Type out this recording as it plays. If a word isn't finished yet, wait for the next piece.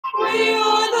We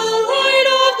are the light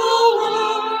of the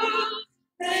world.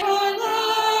 May our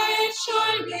light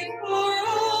shine before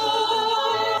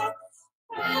all,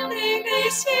 and they may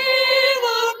see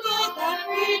the good that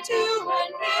we do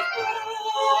and give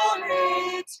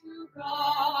glory to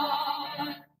God.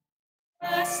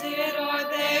 Blessed are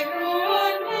they who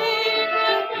are meek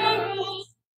and humble,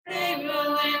 they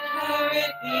will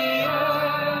inherit the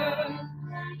earth.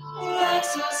 Bless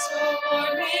us, O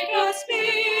Lord, make us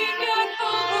meek and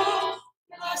humble.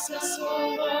 Bless us, O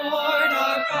Lord,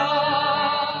 our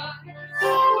God.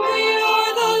 We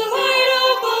are the light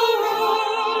of the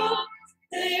world.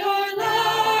 May our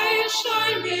light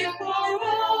shine before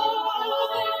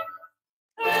all,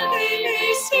 that they may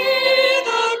see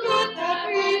the good that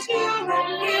we do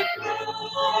and give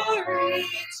glory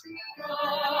to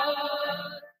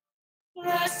God.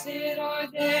 Blessed are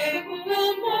they who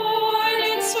will mourn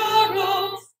in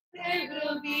sorrow, they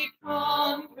will be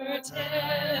comforted.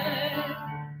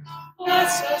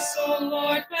 Bless us, O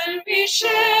Lord, when we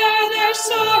share their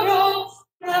sorrow.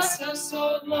 Bless us,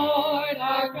 O Lord,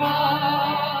 our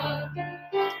God.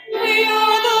 We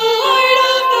are the light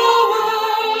of the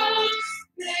world.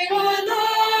 May our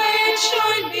light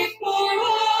shine before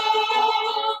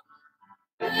all,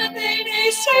 that they may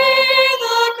see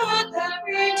the good that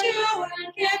we do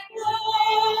and give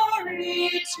glory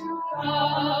to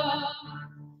God.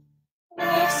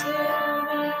 Blessed are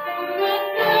they who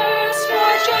thirst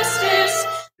for justice,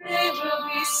 they will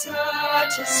be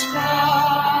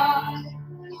satisfied.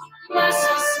 Bless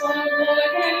us, O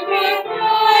Lord, when we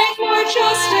cry for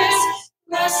justice.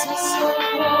 Bless us, O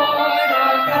Lord,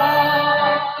 our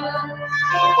God.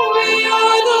 We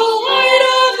are the light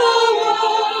of the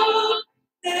world.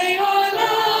 May our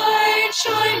light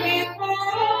shine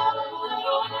before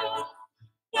all,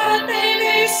 that they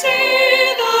may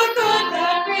see the good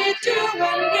that we do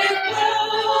and give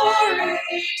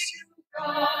glory to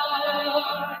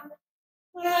God.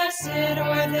 Blessed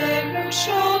are they who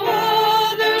show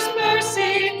others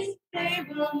mercy, they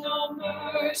will know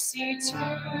mercy too.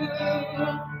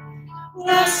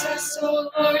 Bless us, O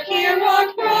Lord, hear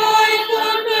our cry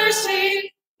for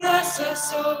mercy. Bless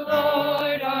us, O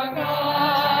Lord, our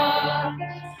God.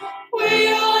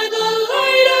 We are the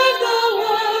light of the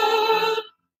world.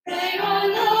 May our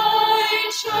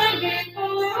light shine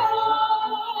before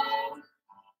all,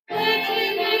 that they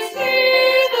may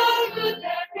see the good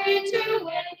that we do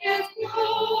and give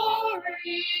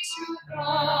glory to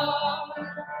God.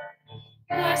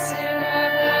 Blessed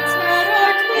are those that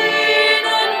are clean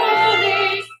and holy,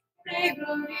 they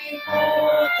will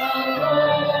behold the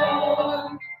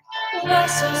Lord.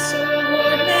 Bless us, O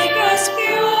Lord, make us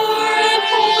pure and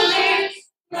holy.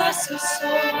 Bless us, O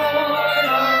Lord,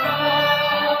 our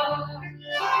God.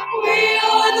 We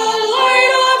are the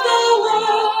light of the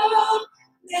world.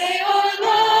 May our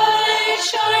light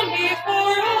shine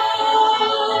before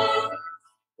all,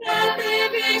 that they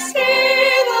may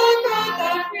see the good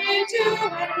that we do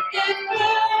and give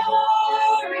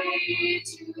glory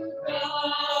to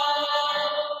God.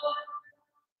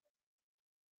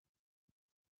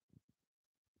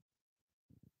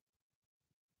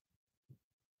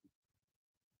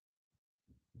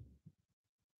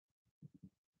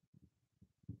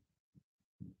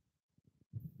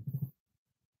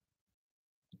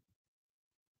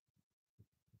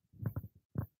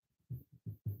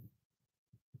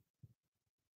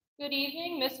 Good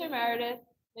evening, Mr. Meredith,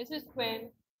 Mrs. Quinn,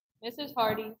 Mrs.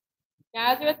 Hardy,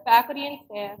 Nazareth faculty and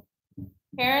staff,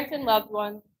 parents and loved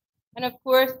ones, and of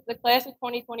course, the class of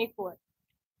 2024.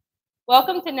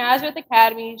 Welcome to Nazareth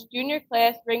Academy's junior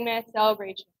class Ringmass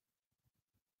celebration.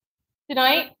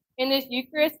 Tonight, in this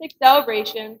Eucharistic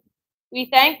celebration, we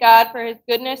thank God for his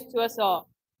goodness to us all.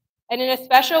 And in a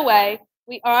special way,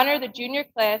 we honor the junior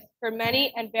class for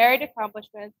many and varied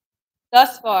accomplishments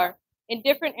thus far in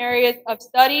different areas of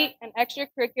study and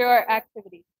extracurricular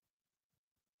activities.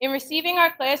 In receiving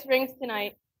our class rings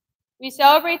tonight, we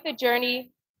celebrate the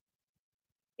journey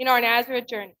in our Nazareth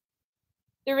journey.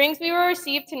 The rings we will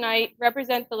receive tonight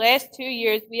represent the last 2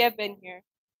 years we have been here,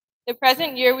 the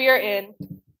present year we are in,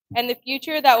 and the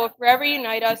future that will forever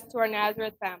unite us to our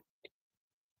Nazareth family.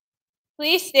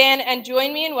 Please stand and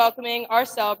join me in welcoming our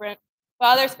celebrant,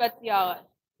 Father Speziale.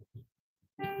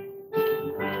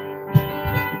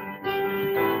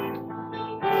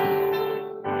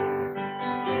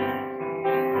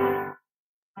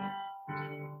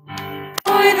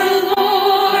 By the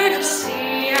Lord of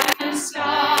sea and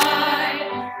sky,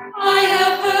 I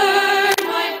have heard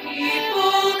my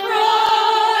people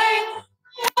cry.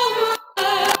 Oh,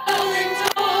 dwell in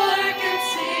dark and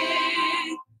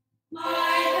sing,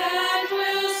 my hand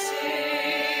will sing.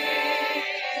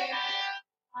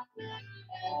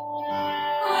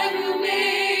 I will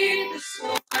make the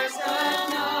stars at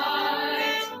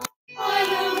night. I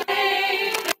will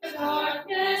make the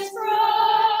darkness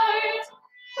bright.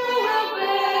 Who will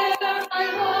bear my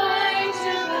light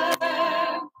to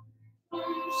them?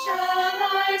 Whom shall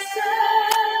I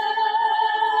send?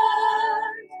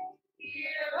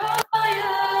 Here I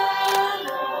am,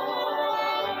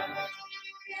 Lord.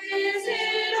 Is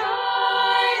it I,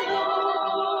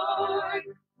 Lord?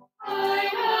 I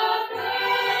have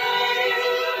heard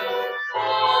you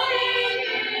calling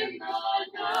in the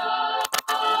night.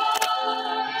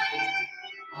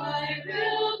 I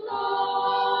will go,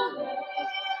 Lord.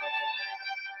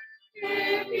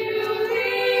 If you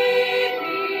lead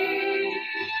me,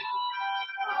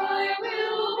 I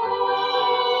will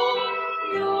hold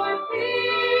your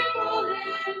people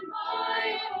in my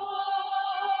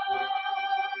heart.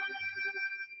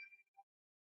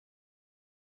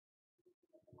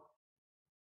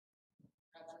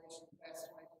 Congratulations, best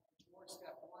wife. George,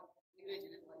 step one completed. You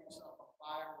didn't let yourself on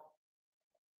fire.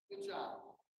 Good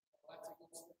job. That's a good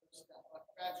step. But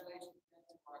congratulations again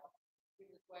to our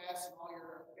senior class and all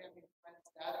your family and friends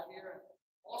gathered here. And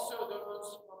also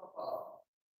those from above.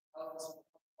 This is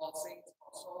all saints,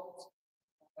 all souls.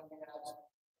 And we have some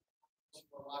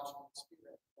who are watching in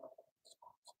spirit.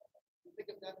 We think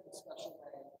of them in a special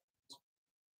way.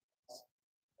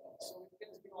 So we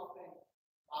begin to be all things,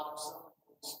 Father, Son, and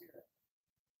Holy Spirit.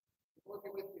 Lord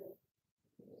be with you.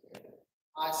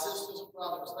 My sisters and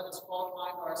brothers, let us call to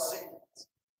mind our sins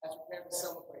as we prepare to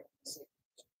celebrate the Savior.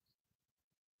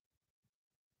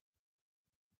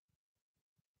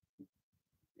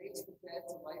 Raise the dead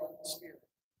to life in the Spirit.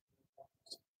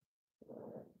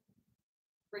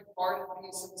 Bring pardon,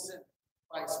 peace, and sin,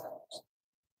 Christ helps.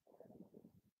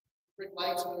 Bring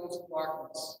light to those in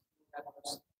darkness. Have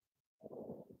mercy.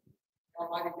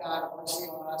 Almighty God, have mercy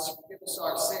on us. Forgive us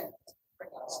our sins. Bring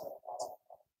us to God.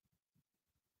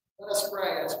 Let us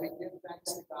pray as we give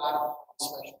thanks to God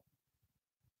especially.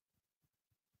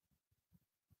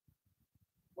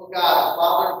 O God,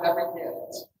 Father of every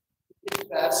gift, we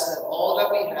confess that all that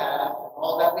we have and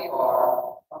all that we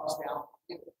are comes down from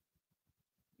you.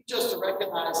 Teach us to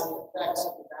recognize the effects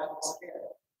of the boundless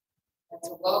care and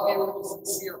to love you with a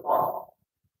sincere heart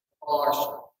with all our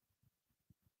strength.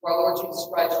 For our Lord Jesus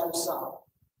Christ, your Son,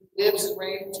 who lives and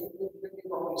reigns with you in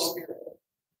the Holy Spirit,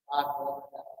 God forever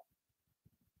and ever.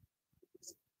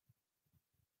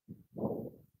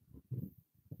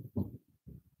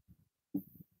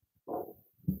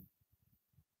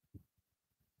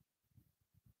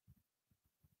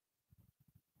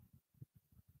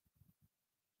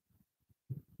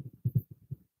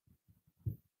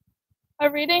 A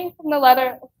reading from the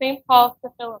letter of St. Paul to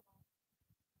Philemon.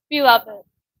 Beloved,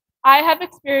 I have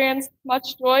experienced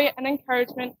much joy and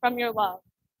encouragement from your love,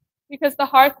 because the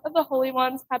hearts of the holy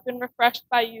ones have been refreshed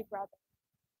by you, brother.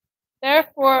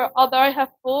 Therefore, although I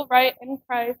have full right in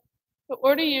Christ to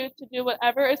order you to do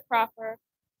whatever is proper,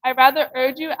 I rather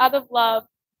urge you out of love,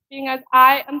 being as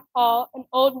I am Paul, an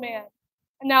old man,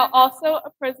 and now also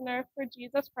a prisoner for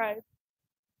Jesus Christ.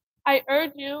 I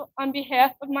urge you on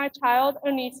behalf of my child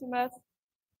Onesimus,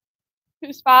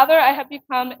 whose father I have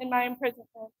become in my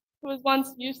imprisonment, who was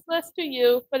once useless to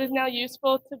you, but is now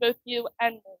useful to both you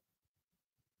and me.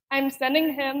 I am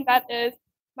sending him, that is,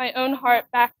 my own heart,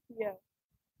 back to you.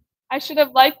 I should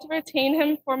have liked to retain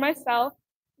him for myself,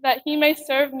 so that he may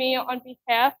serve me on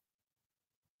behalf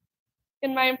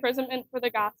in my imprisonment for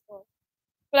the gospel.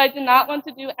 But I did not want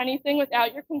to do anything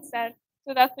without your consent,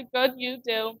 so that the good you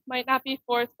do might not be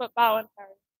forced but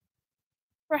voluntary.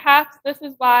 Perhaps this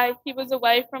is why he was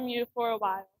away from you for a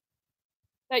while,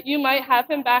 that you might have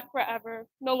him back forever,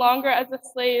 no longer as a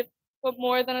slave, but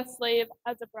more than a slave,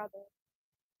 as a brother.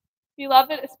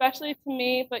 Beloved, especially to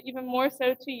me, but even more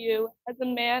so to you, as a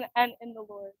man and in the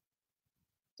Lord.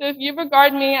 So if you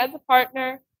regard me as a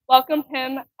partner, welcome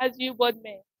him as you would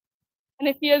me. And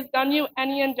if he has done you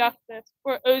any injustice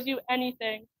or owes you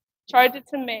anything, charge it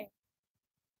to me.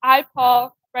 I,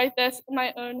 Paul, write this in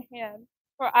my own hand,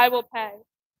 for I will pay.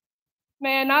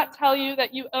 May I not tell you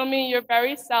that you owe me your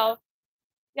very self?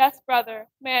 Yes, brother,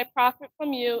 may I profit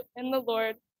from you in the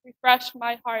Lord, refresh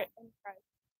my heart in Christ.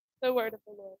 The word of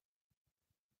the Lord.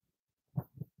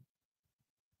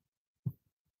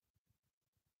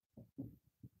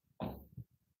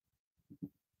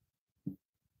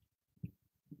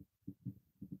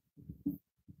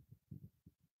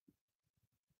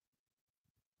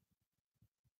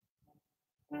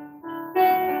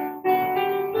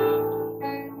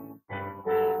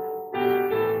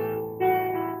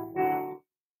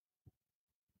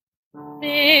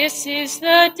 This is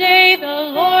the day the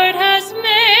Lord has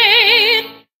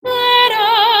made. Let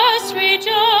us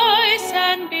rejoice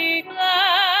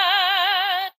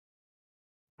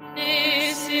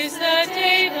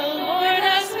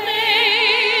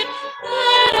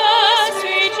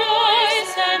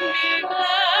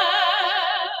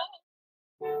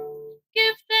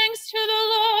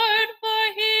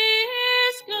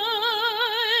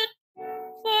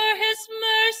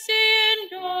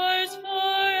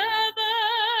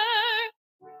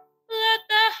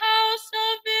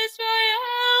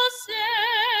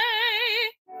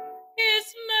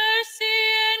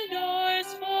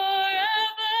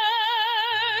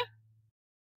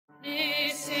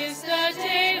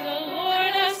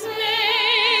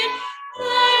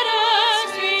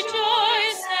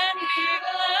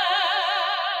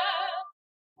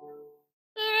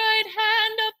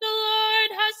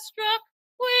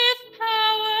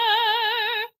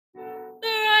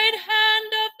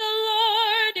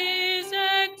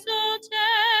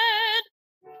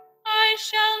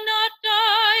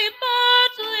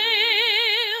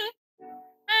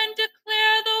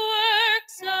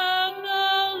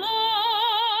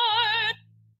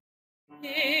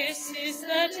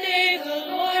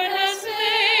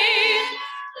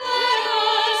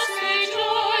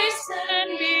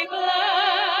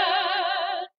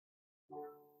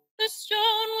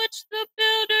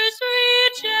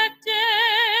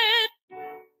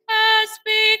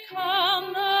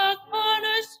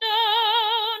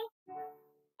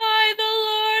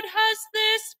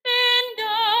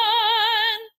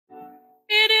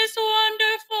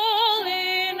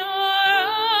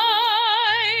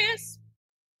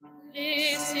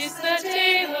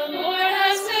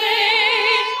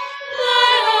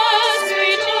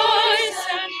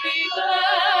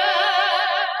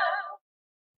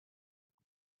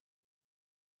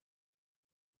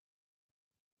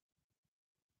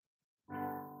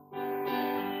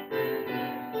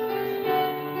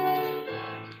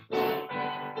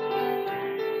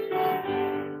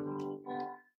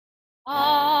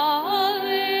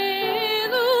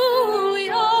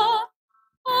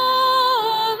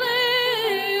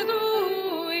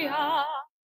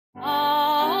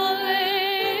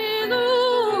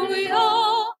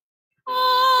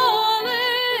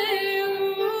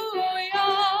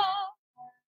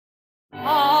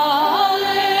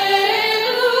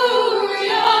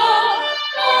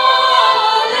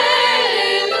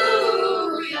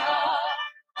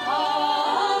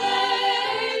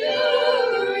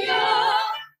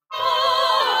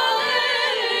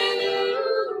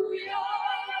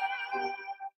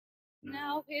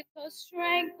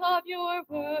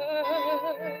your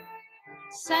word.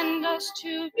 Send us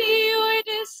to be your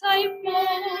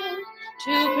disciples,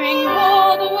 to bring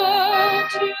all the world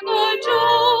to the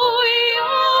joy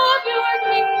of your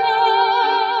kingdom.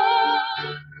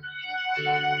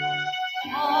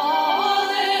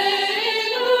 Hallelujah,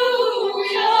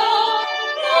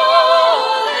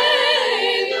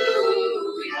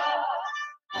 hallelujah,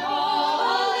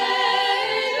 hallelujah,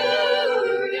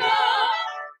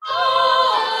 hallelujah.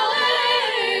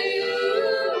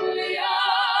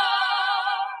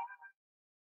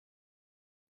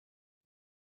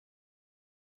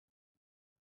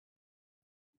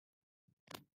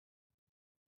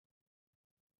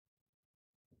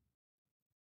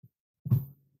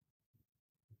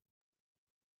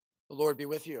 The Lord be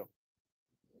with you.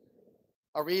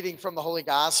 A reading from the Holy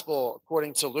Gospel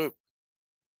according to Luke.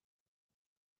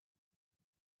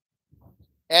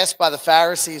 Asked by the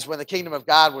Pharisees when the kingdom of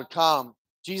God would come,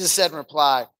 Jesus said in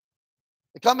reply,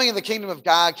 "The coming of the kingdom of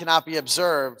God cannot be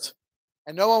observed,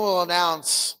 and no one will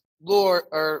announce, Lord,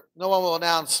 or no one will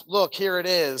announce, look, here it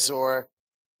is, or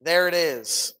there it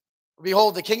is.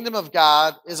 Behold, the kingdom of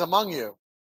God is among you."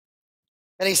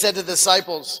 And he said to the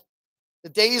disciples, "The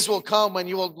days will come when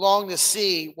you will long to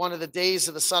see one of the days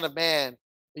of the Son of Man,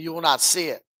 but you will not see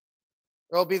it.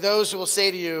 There will be those who will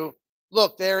say to you,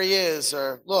 look, there he is,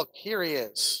 or look, here he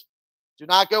is. Do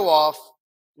not go off,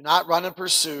 do not run in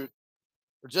pursuit,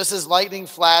 for just as lightning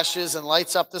flashes and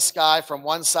lights up the sky from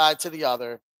one side to the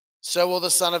other, so will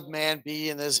the Son of Man be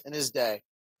in his day.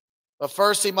 But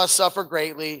first he must suffer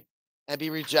greatly and be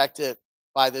rejected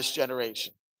by this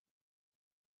generation."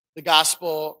 The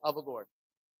Gospel of the Lord.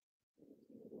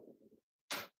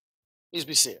 Please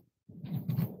be seated.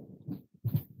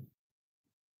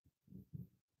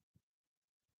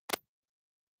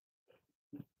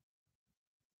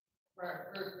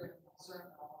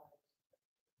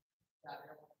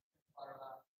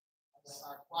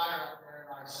 Our choir up there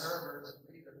and our servers and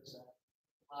leaders,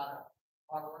 a lot of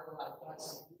hard work, a lot of guts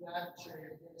to do that. Share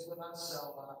your gifts with us. So,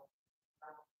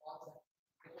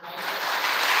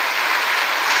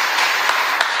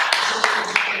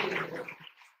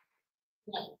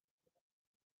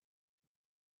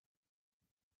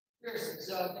 seriously,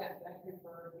 so again, thank you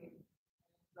for being.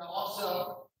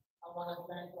 Also, I want to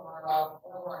thank whoever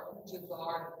our teachers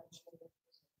are.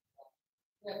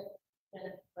 Yeah,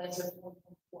 and that's it.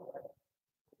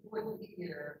 You wouldn't be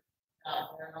here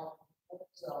out there.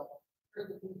 So, here's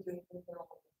the teachers.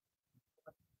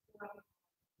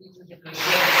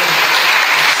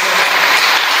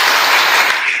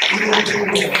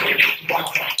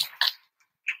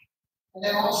 And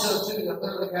then also, too, you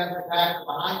literally have your back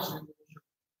behind you,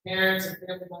 parents and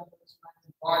family members, friends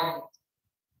and guardians.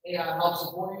 They help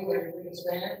support you. They're your biggest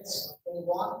fans. They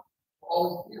want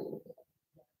always do.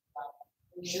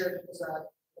 Make sure it's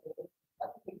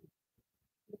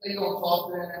they don't talk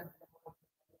to them.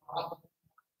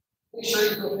 Make sure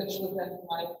you go picture with them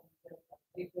tonight.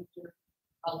 Take picture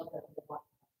of them.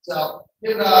 So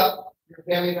give it up your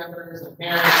family members and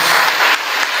parents.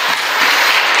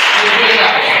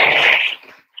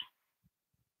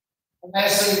 And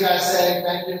lastly, you guys say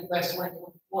thank you. Last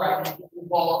 2024, I mean,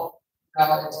 we've all,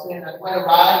 it's been quite a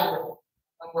ride.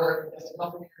 We're as a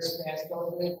company years past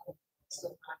COVID, it's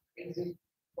still kind of crazy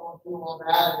going through all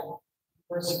that and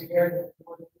persevered and do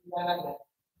that. And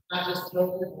not just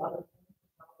COVID, but other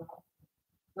things.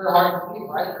 They're hard to believe,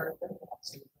 right?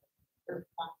 They're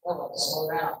not to slow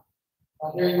down.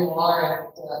 Here you are,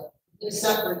 and it's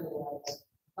separate.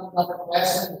 Coming up at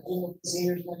Western, the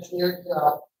seniors next year.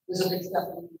 This is a big step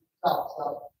for you. So,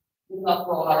 give it up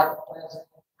for all our plans.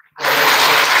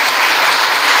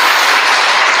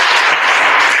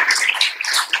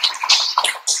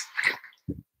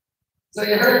 So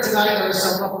you heard tonight there were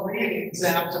some couple readings,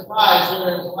 and I'm surprised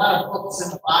there's a lot of books in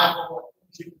the Bible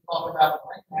that you can talk about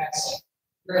like that.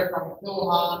 You heard from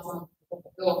Philemon, from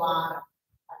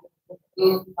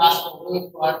Luke, Gospel of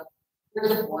Luke, but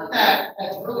there's one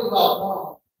that's really well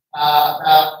known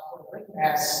about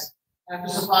witness. And I'm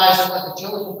just surprised I wasn't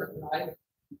chosen for tonight.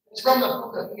 It's from the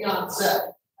book of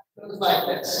Beyonce. It goes like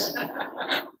this.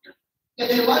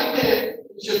 If you like it,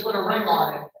 you should put a ring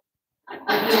on it.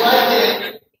 If you like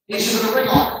it, you should put a ring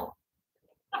on it.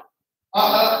 I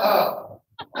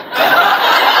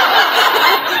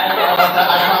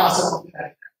promise I won't do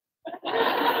that.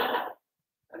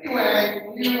 Anyway,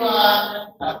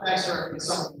 thanks for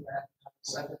some of that.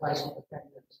 Sacrifice for the 10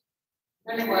 years.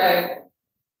 Anyway,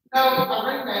 a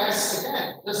ring mass, again,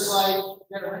 just like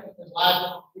get a ring, there's a lot of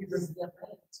reasons to get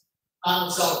rings on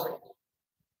the celebration.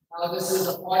 This is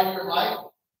a part of your life.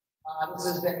 This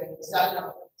is the step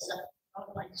of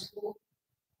high school.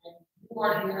 And you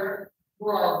are here who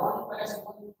are one class of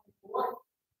 124,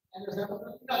 and there's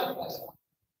another class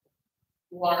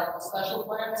who are a special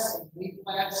class and B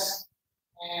class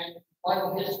and part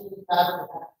of the history of fabric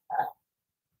of that.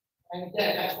 And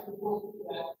again, that's pretty cool to do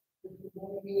that. If you're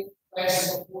going to be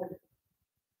classes before you.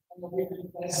 And we'll be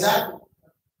exactly.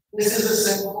 This is a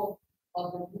symbol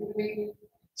of the unity,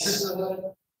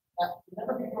 sisterhood that will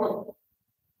never be broken.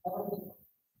 Never be broken.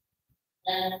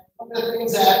 And one of the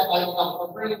things that a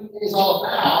green is all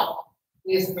about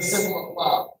is the symbol of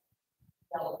love.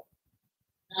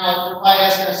 Now, if I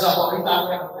ask yourself, well, we thought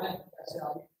we have a friend,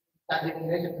 I didn't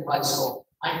make it through high school.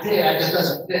 I did, I just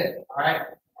doesn't fit, all right?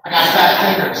 I got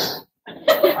fat fingers,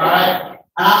 all right?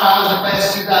 And I was in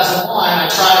class 2001, I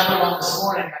tried to put on this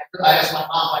morning, I asked my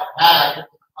mom if I could have it.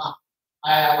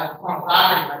 I went to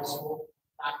property high school,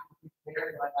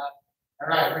 all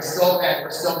right, we're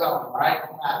still going, all right?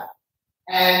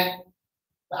 And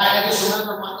I just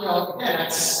remember, again,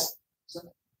 that's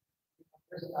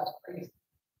crazy.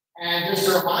 And just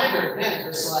a reminder, again,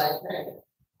 just like, hey,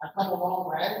 I've come a long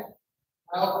way.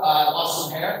 I lost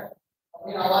some hair. But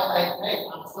you know what? Hey,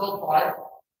 I'm still part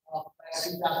of class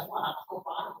 2001. I'm still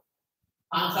fine.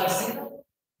 Times I see them,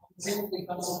 we've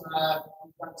done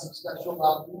some special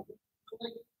love. But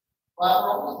we're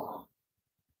always fine.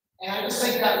 And I just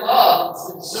think that love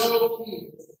is so key.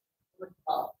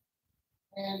 Love.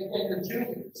 And again, the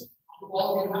juniors,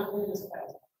 all of you, how many in this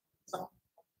class?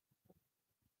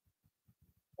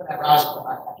 Whatever, I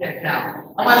can't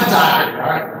count. I went to doctor,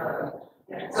 all right?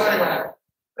 Yeah, so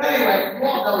anyway, you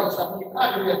all know each other. You're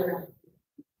not going to be here.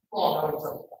 You all know each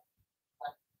other.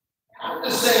 I would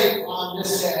just say on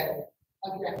this day,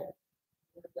 again,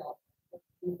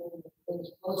 people you're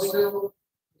close to,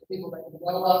 people that you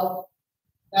know of,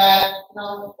 that,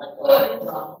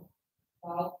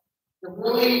 to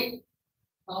really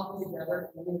come together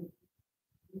and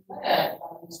be glad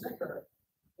on this maker.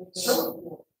 It's so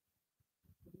important.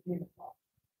 In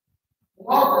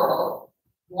our world,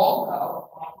 you all know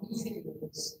how easy it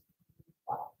is to be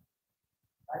quiet.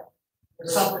 Right?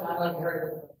 There's something I know here,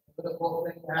 a political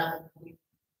thing that happened.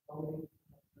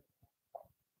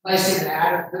 Nice thing to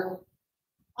add or two.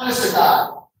 Honest to God.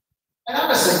 And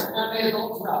honestly, I may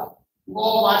adults know. You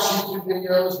all watch YouTube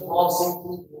videos, you all see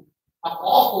people. How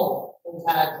awful those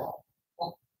ads are.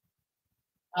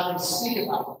 How they speak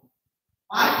about them.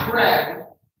 I pray,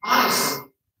 honestly,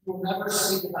 you'll never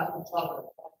speak about each other.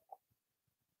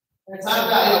 And it's not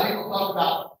about, people talk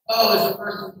about, is the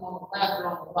person on the left or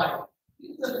on the right? He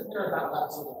doesn't care about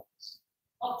lefts and rights.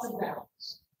 Ups and downs.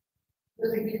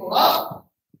 Lifting people up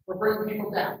or bringing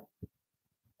people down.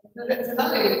 And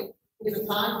tonight is a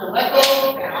time to let go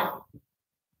down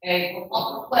and go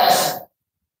up the class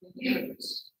with leaders.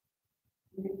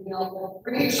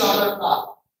 Bring each other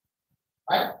up.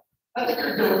 Right? I think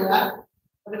you're doing that.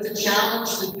 But it's a challenge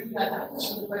to do that, not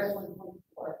just for the class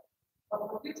 2024, but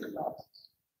for future classes.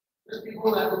 There's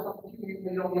people that will come to you,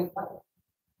 they don't even know.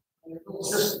 And your little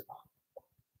sister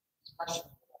comes.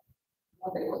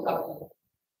 They look up to you.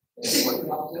 They see what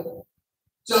you're up to.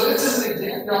 So this is an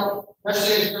example.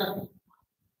 Yesterday is going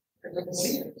to be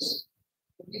seniors.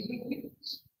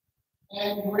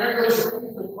 And where goes your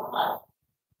reason for pride?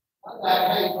 Not that,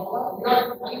 hey, you know what? You are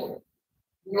complaining.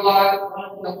 You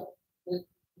are,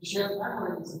 share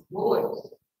memories and joys.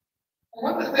 And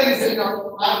one of the things that, a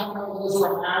lot of those who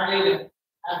are married and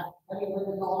have many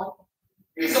women on,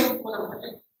 here's what a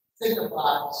ring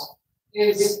signifies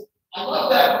is I love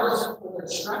that person for their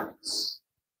strengths,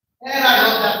 and I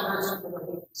love that person for their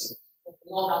weaknesses. We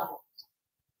all got weaknesses.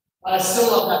 But I still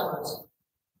love that person.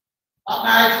 I'm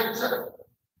married to the church.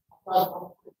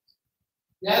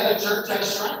 Yeah, the church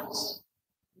has strengths.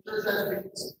 The church has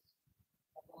weaknesses.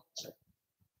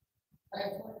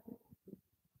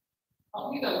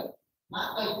 Not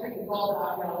like drinking all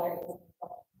about you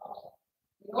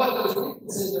know what those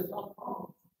weaknesses are from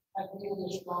at being a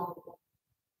strong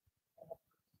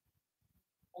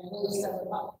and really step it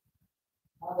up.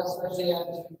 Especially as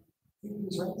you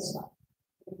use rain stuff.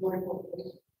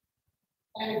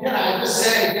 And again, I just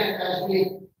say again, as we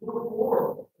move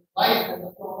forward in life and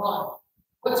what's going on,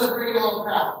 what's a pretty long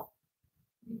path?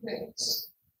 Two things.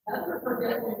 Never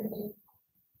forget when you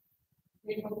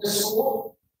came from this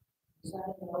school.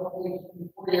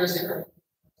 4 years here.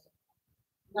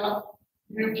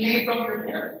 You came from your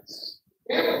parents,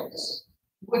 families.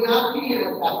 You would not be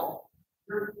here without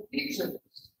your teachers,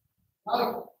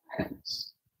 your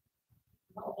friends.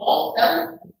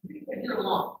 Everything. You get here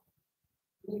alone.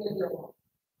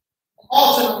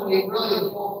 Ultimately, really, the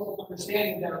whole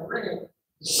understanding that we're bringing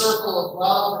the circle of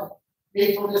love and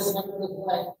faithfulness and everything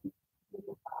like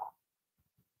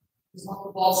it's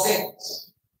not all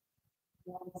saints.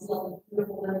 Some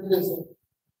beautiful images of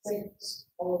saints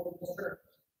all over the church.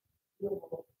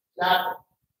 Beautiful chapter.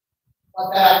 But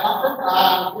that I come from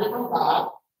God, I get from God.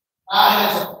 God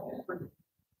has a plan for you.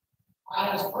 God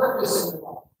has purpose in your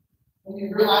life. And you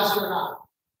realize it or not.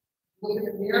 You look in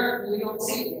the mirror and you don't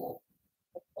see it yet.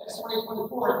 That's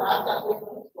 2024. God's got big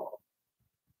plans for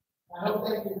you. I hope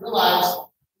that you realize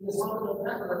in this month of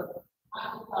November, I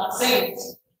think about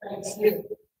saints, Thanksgiving.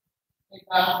 Thank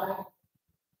God.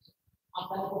 I'm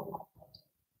thankful.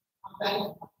 I'm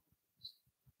thankful.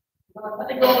 Let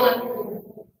me go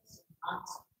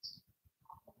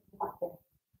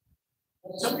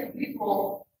and so many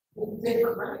people didn't take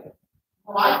for granted.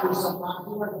 Well, I do sometimes,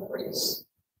 even as a priest.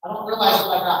 I don't realize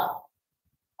what I got.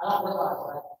 I don't realize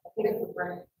that. I take it for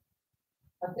granted.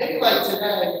 A day like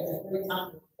today is a great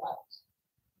time to reflect.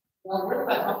 Well, where did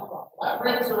that come from? That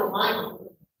brings a reminder.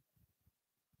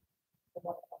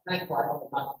 Thankful I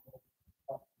don't know.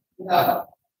 You know,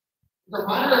 the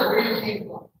reminder of where you came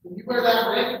from. When you wear that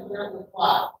ring, you wear it with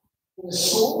pride. In the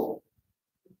school,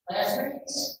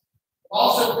 classmates,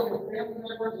 also for your family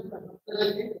members, and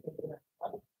really people.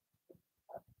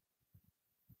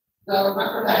 So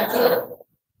remember that too.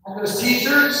 And those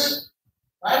teachers,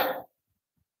 right?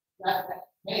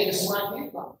 Hey, this is where I came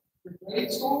from. Your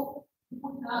grade school, you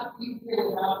would not be here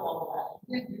without all that.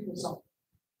 You didn't do something.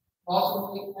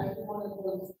 Ultimately, every one of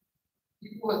those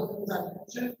people and things I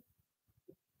mentioned,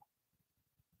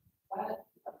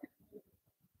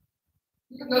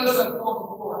 even those that have gone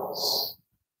before us,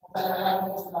 that I have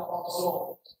mentioned about all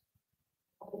souls.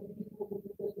 People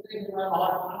who think around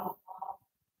our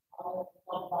I don't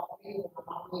talk about me, I'm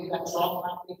not really that strong. I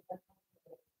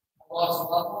lost a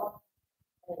loved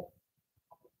one.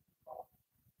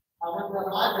 I remember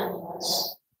when I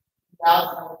recognized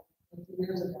 2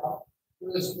 years ago, it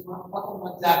was a couple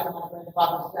months after my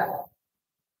grandfather's death.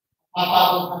 My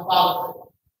father was my father's.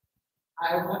 I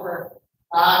remember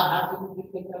God, how can you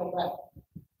take that away?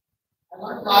 I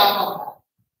learned God from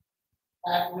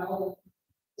that.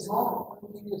 It's wrong.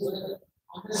 22 years later,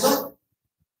 I'm his son.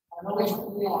 I know he's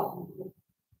putting me on.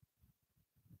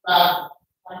 I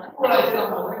remember what I did on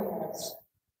my ring mask.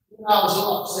 Even though I was so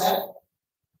upset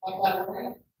about that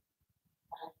ring,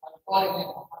 I thought again.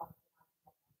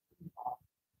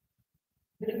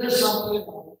 Maybe there's something that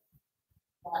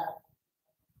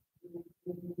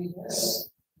we miss.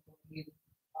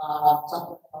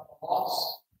 Something about the loss.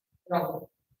 I'm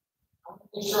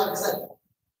pretty sure I said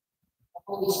the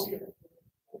Holy Spirit.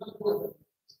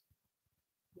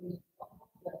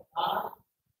 God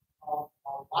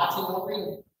watching over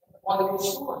you, what are you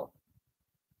storing?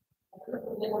 I couldn't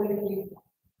forget what you need.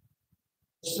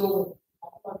 Still,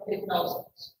 it tells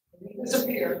us. When you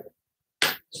disappear,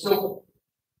 still,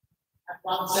 that's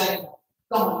what I'm saying.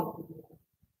 Someone can do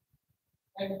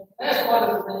that. And that's part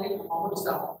of the thing I'm always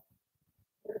done.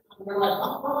 Where I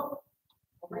come from,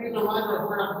 I'll bring you a reminder of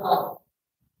where I'm going.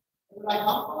 Where I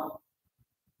come from,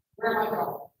 where am I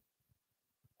going?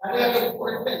 That is an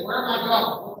important thing. Where am I going?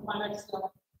 What's my next step?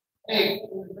 Hey,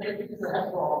 maybe it's your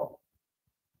head roll.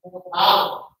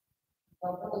 Out.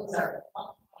 Military.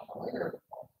 Later.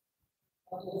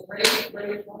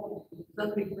 Great. So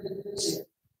many great things here.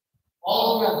 All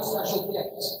of them special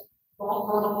gifts. Don't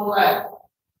throw them away.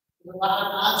 There's a lot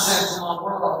of nonsense in our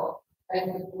world, and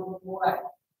you throw them away.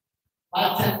 A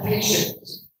lot of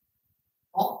temptations.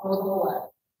 Don't throw them away.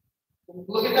 When you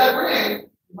look at that ring,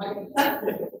 you might be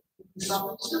tempted to do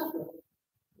something stupid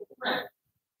with the ring.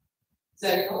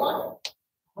 Say, you know what?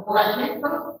 I know where I came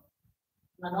from,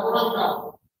 and I know where I'm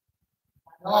going. I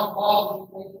know I'm called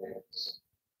to do great things.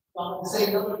 So I'm going to say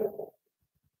no to it.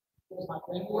 Because my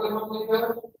family wouldn't want me to do it.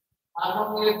 I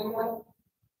don't want me to do it.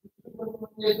 You wouldn't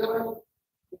want me to do it.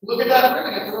 Look at that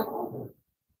ring, it's a reminder.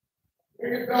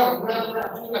 Here you go. You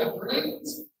have dreams,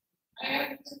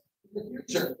 plans in the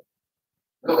future.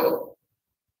 Do it.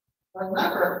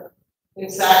 Remember,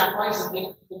 it's sacrifice and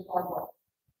it's hard work.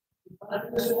 You put it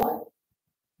this way.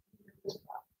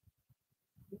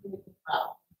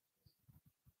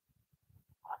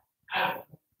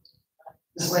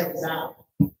 This way is out.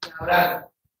 That.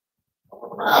 We're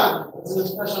proud of you. This is a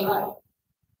special night.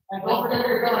 And don't forget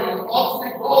where you're going. Your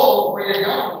ultimate goal where you're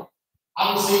going.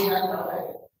 Obviously, you have to know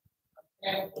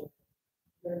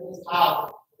there's this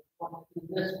power. Want to do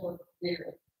this work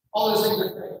here. All those things are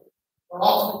great. Our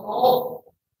ultimate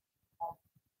goal.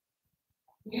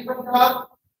 Be from God,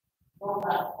 go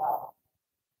back to God.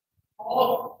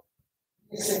 All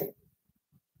the same.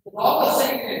 All the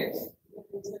same is.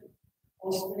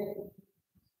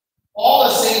 All the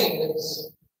same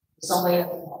is somebody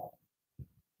else.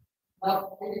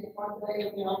 Well, maybe one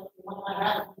day, you might not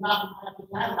have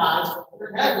eyes, but you're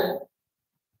in heaven.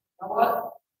 know what?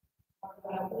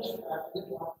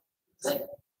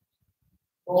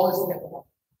 Goal is to get one.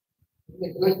 Be a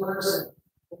good person.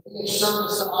 Be a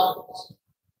service to others.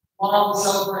 Tomorrow we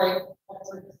celebrate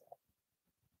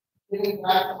giving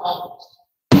back to others.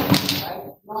 Right?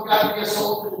 You don't got to be a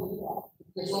soldier to do that.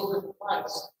 Be a soldier for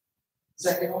Christ.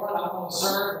 Say, you know what? I'm going to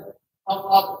serve and help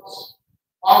others.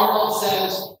 Our world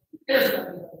says, who cares about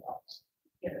anybody else?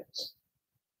 Who cares?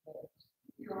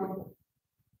 You know,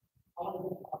 I want to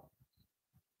do that.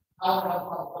 I want to help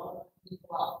others. I want to keep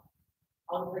up.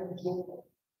 I want to bring joy.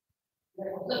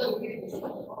 Little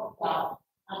people about,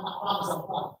 I'm not promising I'm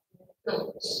not.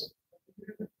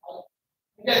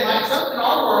 Again, like something in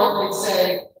our world would say,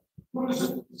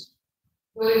 losers,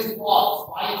 Willie's lost,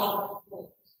 why you talking about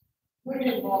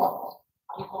William lost,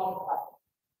 why you talking about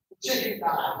the chicken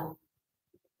guy?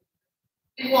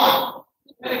 He won.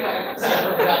 Anyway, that's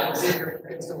not really that secret.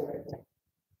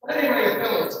 But anyway, the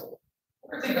Phillies,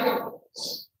 where's he going with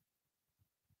this?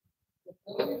 The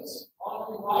Phillies, all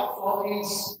the rocks, all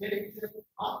these big different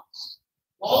pots.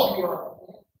 All of you are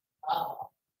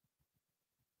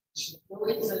the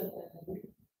Phillies and we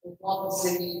love the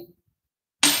city.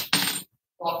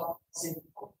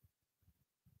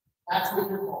 That's what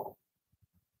you're called.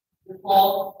 You're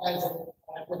called as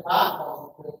what God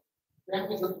calls you.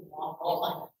 Families looking on all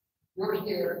night. You're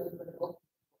here. You're going to look.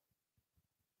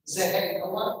 Say, hey, you know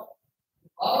what?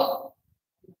 Love,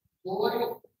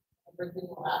 joy, everything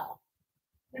will happen.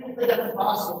 You don't think that's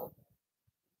impossible.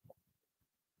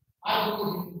 I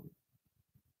believe you.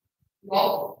 You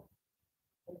all.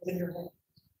 It's in your hands.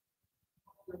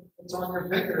 It's on your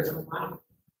fingers and mind.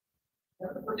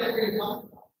 Never forget where you're coming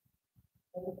from.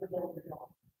 Never forget where you're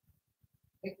going.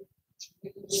 Make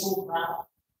the school proud.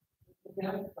 Make the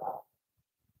family proud.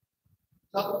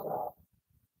 Love proud.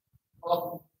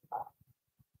 Love proud.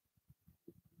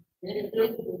 Make it good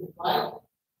for the life.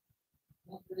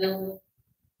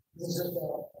 This is just a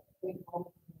big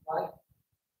moment in life.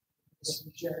 Just to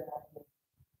share that.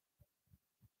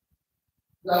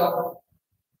 So,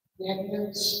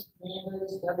 champions,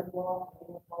 members, everyone,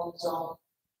 so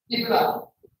keep it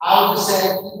up. I would just say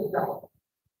keep it going.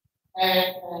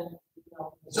 And you know,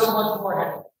 so much more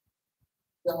happening.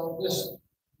 So just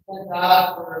thank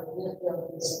God for the gift of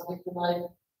this night tonight.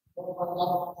 All of our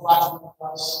loved ones watching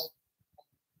with us.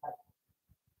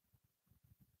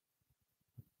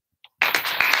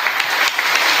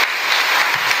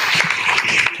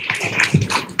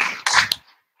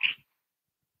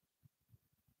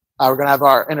 We're going to have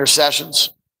our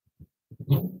intercessions.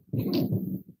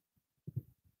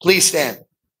 Please stand.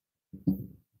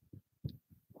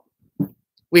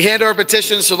 We hand our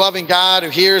petitions to loving God who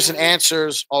hears and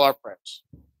answers all our prayers.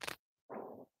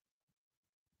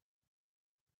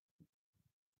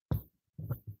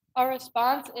 Our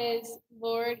response is,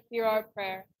 Lord, hear our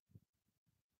prayer.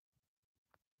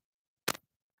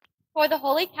 For the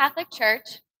Holy Catholic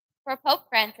Church, for Pope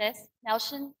Francis,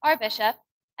 Nelson, our bishop,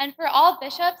 and for all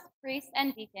bishops, priests,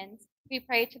 and deacons, we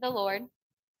pray to the Lord.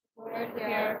 Lord, hear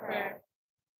our prayer.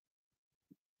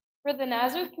 For the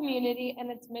Nazareth community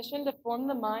and its mission to form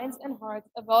the minds and hearts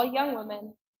of all young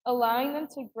women, allowing them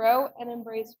to grow and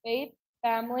embrace faith,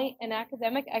 family, and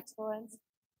academic excellence,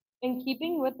 in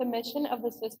keeping with the mission of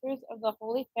the Sisters of the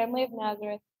Holy Family of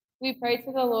Nazareth, we pray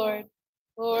to the Lord.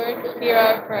 Lord, hear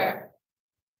our prayer.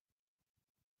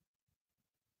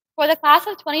 For the class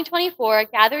of 2024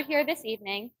 gathered here this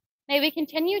evening, may we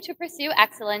continue to pursue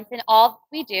excellence in all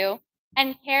we do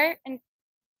and carry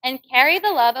the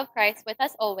love of Christ with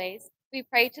us always. We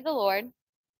pray to the Lord.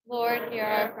 Lord, hear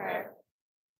our prayer.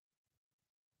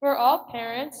 For all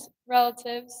parents,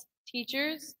 relatives,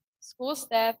 teachers, school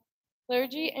staff,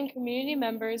 clergy, and community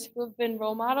members who have been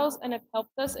role models and have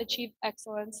helped us achieve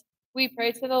excellence, we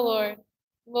pray to the Lord.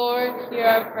 Lord, hear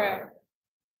our prayer.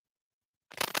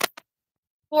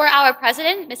 For our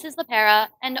president, Mrs. LaPera,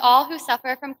 and all who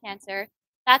suffer from cancer,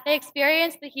 that they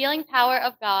experience the healing power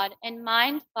of God in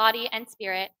mind, body, and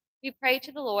spirit, we pray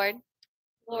to the Lord.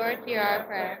 Lord, hear our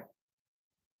prayer.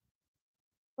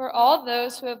 For all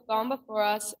those who have gone before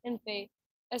us in faith,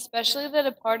 especially the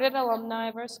departed alumni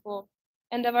of our school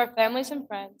and of our families and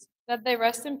friends, that they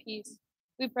rest in peace,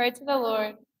 we pray to the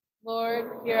Lord.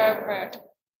 Lord, hear our prayer.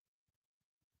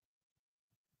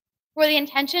 For the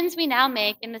intentions we now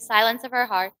make in the silence of our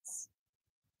hearts.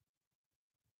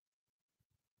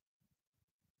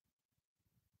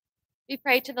 We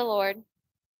pray to the Lord.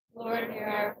 Lord, hear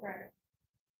our prayer.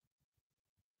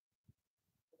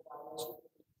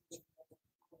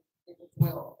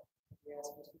 Will.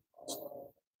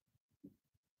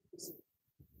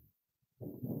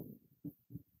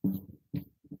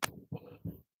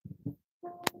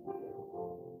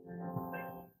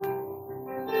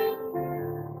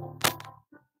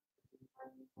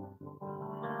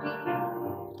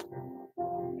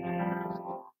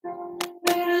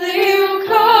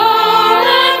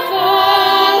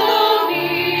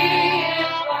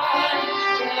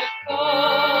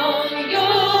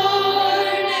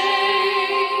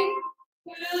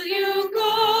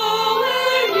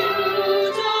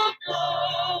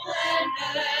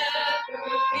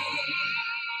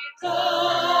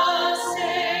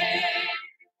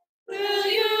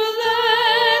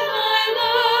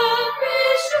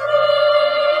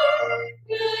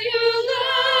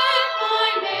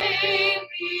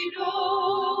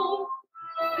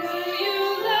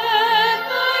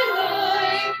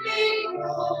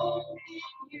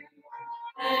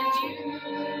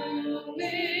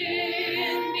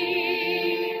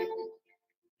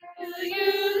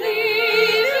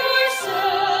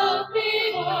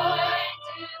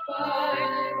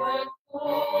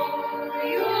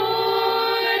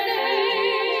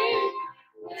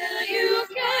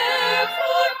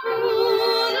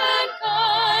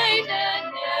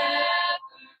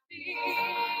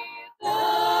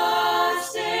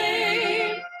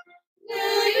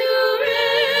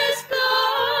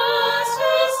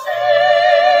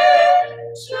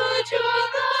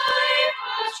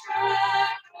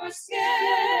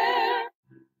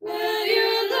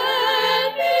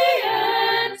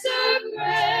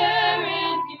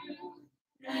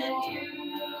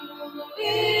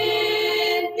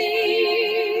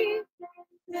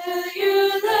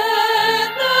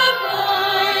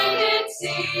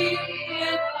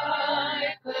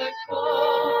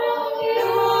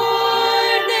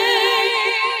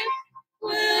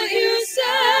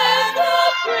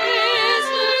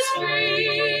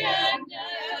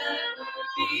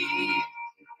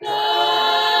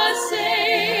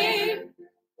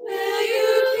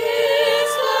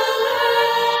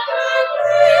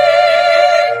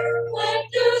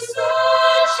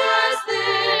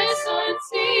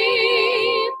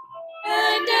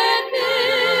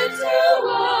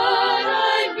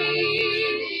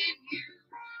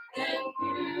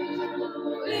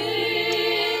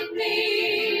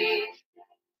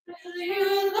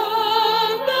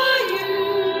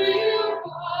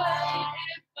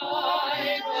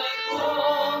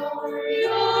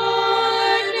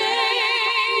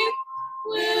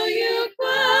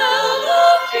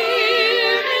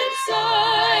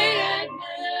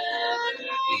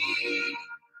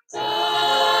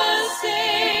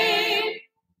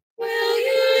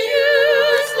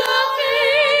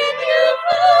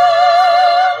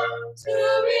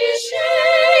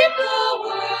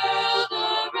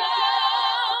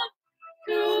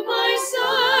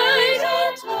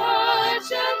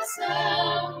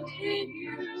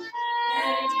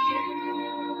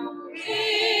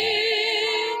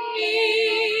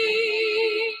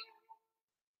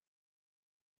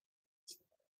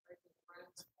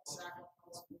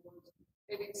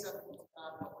 acceptable to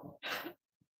God.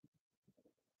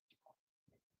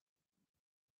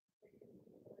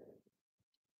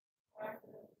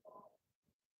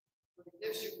 For the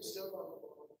gifts you bestowed on the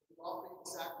Lord, we offer you the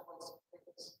sacrifice of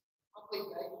praise, humbly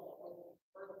begging that when you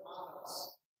confer upon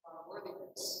us our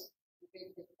worthiness, we may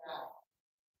give back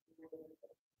the word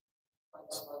of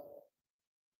Christ's love.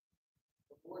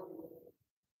 The Lord be with you.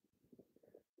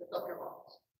 Lift up your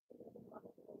hearts.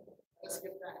 Let's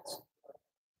give thanks.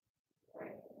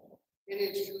 It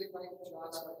is truly right and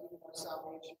just, by giving our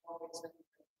salvation, always that we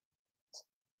pray.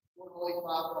 Lord, Holy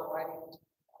Father, Almighty,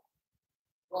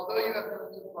 although you have no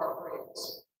need for our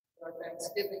praise, our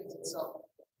thanksgiving is itself.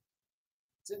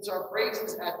 Since our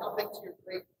praises add nothing to your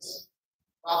greatness,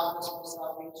 Father, this for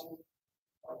salvation,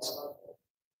 Christ's love.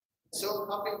 So,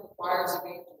 accompanying the choirs of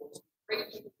angels, we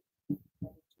praise you.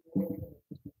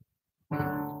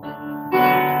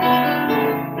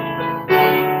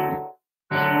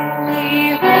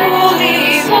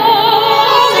 Holy,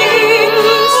 holy,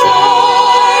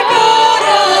 Lord God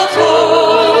of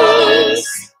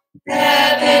hosts,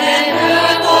 heaven and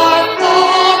earth are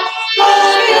full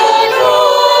of your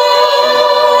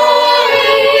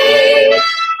glory.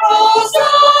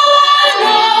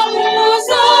 Hosanna,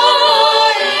 Hosanna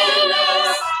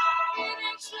in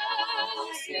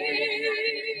excelsis.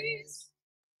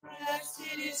 Blessed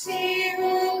is he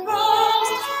who comes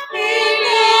in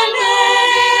the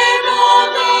name of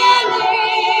the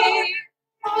Lord.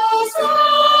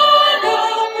 Hosanna,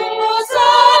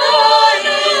 Hosanna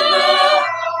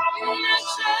in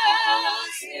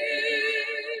excelsis.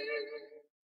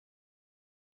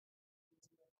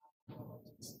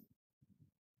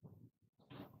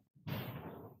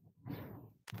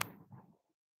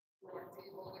 Lord, be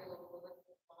holy, O Lord,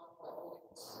 found by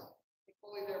holiness. Make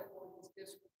holy, therefore, these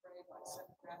gifts, we pray, by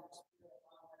sending down your Spirit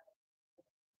upon them.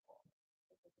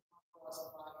 For us the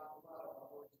body and blood of our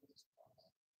Lord Jesus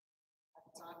Christ. At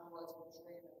the time he was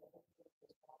betrayed and was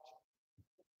passion,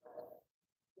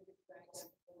 giving thanks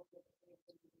and praise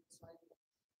to the disciples.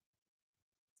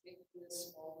 Take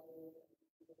this, all of you, and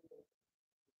eat of it.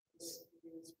 This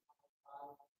is my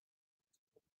body.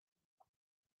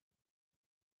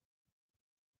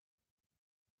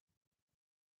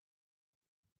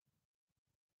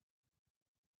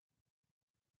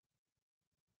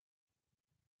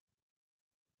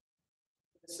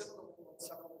 The similar when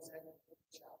supper was ended with the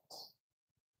chalice.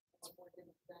 Once more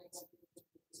giving thanks and giving to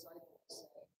the disciples,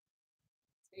 saying,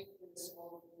 take this,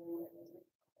 all of you, and drink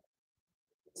from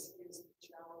it. This is the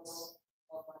chalice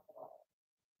of my blood.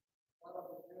 Blood of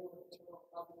the new and eternal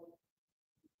covenant,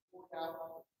 poured out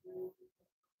on you,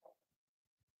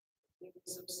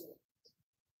 forgiveness of sins.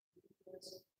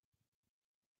 This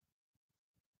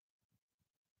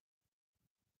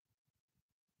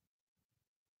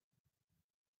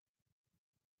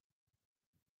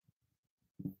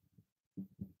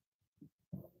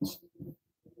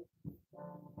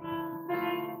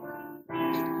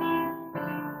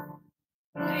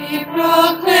We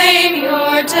proclaim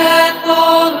your death,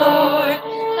 O Lord,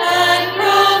 and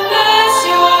profess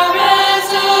your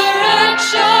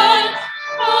resurrection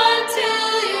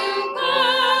until you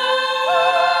come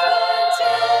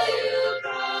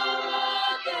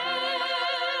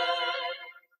again.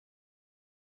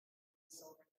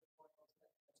 celebrate the point of that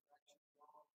resurrection,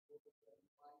 along with the life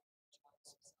and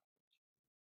chalice of salvation.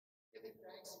 Giving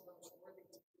thanks to those worthy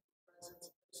to be in the presence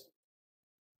of Christ.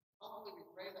 Humbly we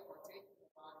pray that partaking of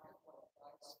the body and blood of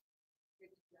Christ, may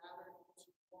be gathered into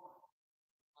one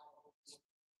by the Holy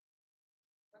Spirit.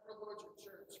 Remember, Lord, your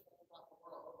church throughout the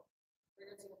world. Bring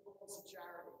it to the fullness of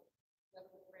charity.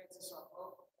 Heavenly Francis, our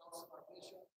Pope, also our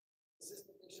bishop,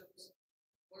 assistant bishops,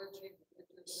 clergy,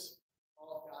 religious,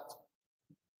 all of God's people.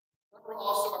 Remember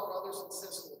also our brothers and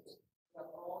sisters who have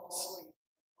fallen asleep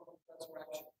in hope of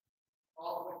resurrection.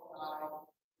 All who have died in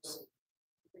mercy.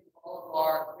 We think of all of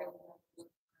our family members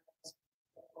and friends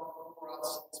that have gone before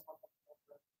us in this month of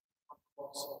November,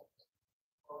 our souls,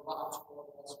 our lives, Lord,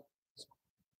 also.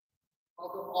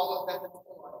 Welcome all of them into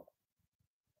the light.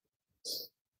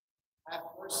 Have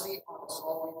mercy on us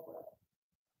all, we pray.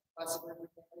 Blessed Virgin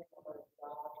Mary, Mother of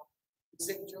God,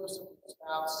 Saint Joseph, his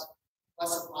spouse,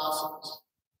 blessed apostles,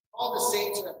 all the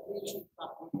saints who have preached and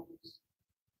taught believers,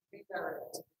 be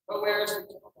merit, co-heirs of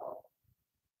eternal life,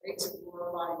 praise and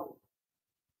glorify you,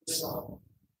 the Son.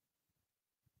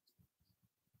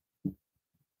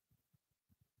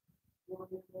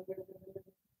 Unity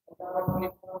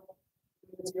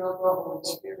of the Holy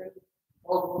Spirit,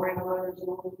 all glory and honor is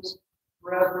yours,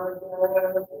 forever and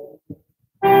ever.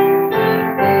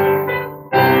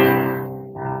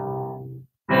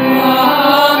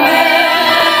 Amen.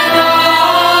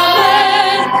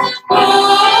 Amen.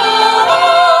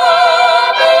 Amen.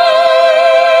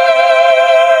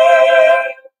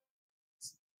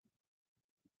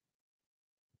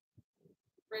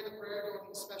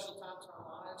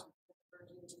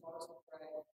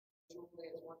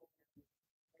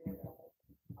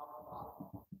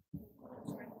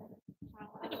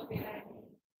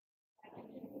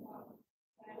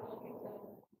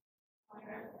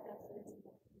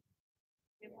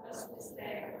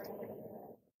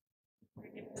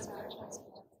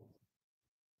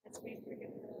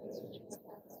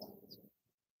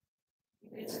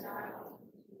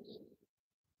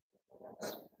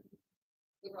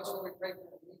 Lord, we pray for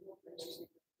the legal, graciously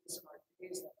peace of our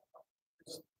days, that our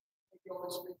helpers make you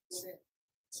always free to sin,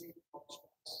 save all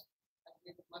stress. I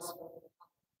give the blessing of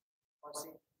our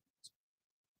Savior.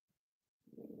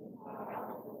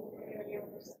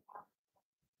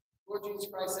 Lord Jesus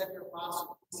Christ said to your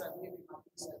apostle, peace I leave you, my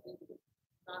peace I give you.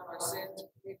 Not our sins,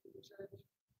 forgive the church.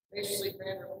 Graciously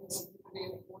grant our peace and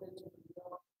unity according to your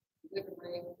will. We live and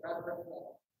reign forever and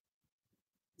ever.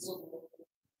 Peace of the Lord.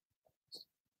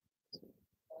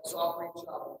 Let's offer each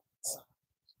other.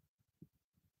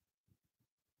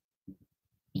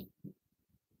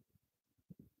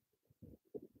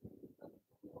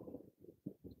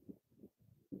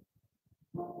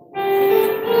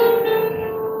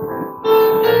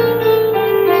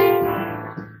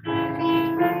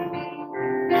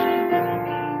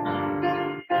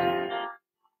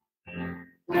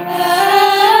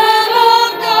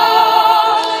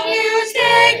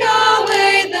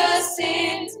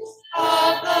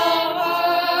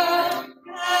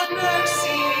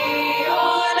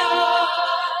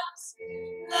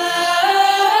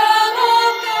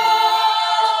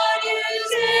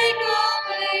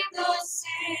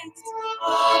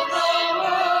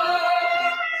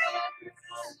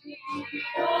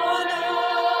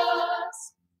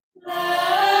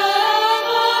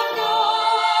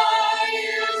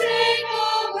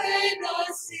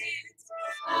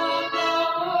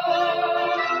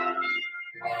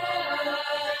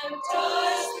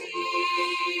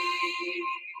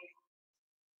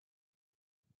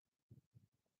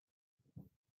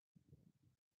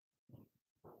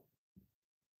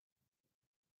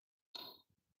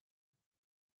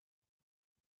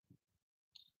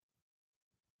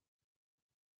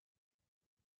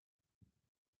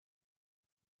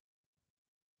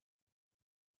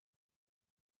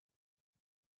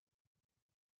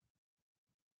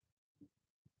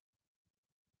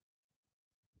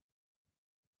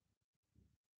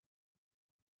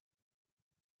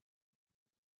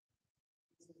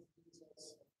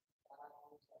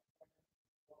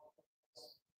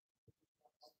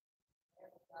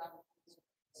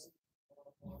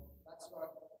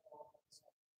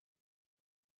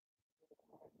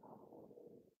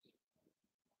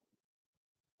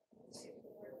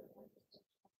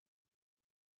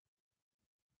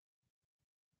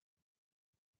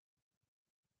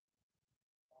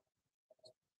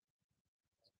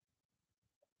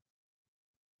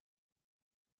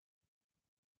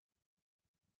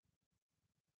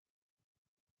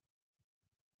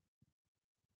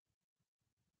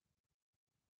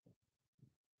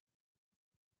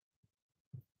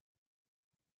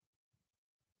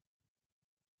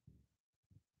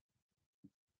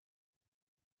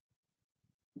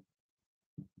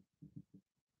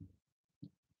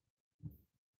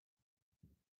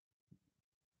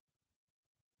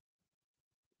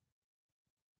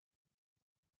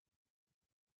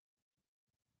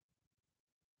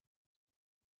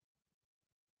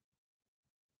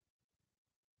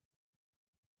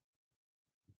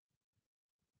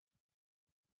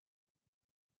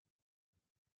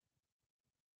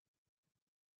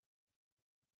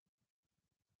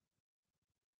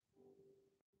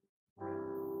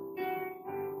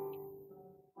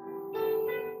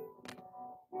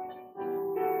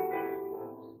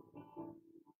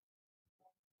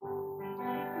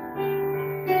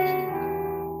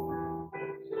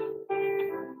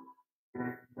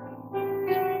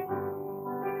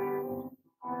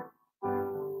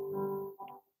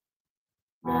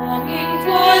 Longing for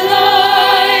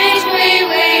light, we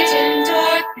wait in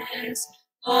darkness.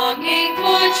 Longing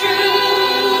for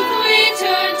truth, we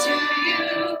turn to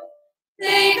you.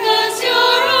 Make us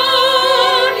your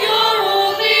own, your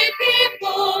holy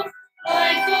people,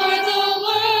 light for the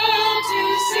world to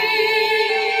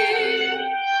see.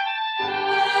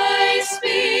 Christ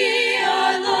be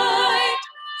our light,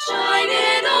 shine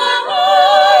in our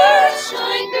hearts,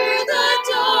 shine through the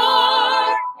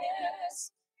darkness.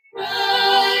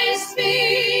 Christ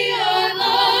be our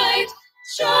light,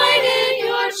 shine in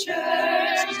your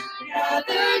church,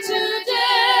 gather today.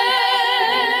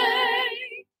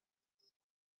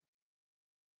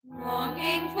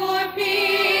 Longing for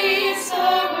peace,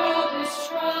 our world is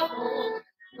troubled.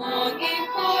 Longing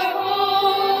for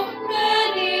hope,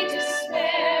 many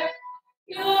despair.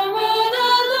 Your word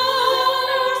alone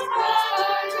has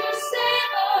come to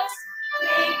save us.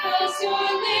 Make us your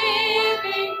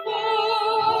living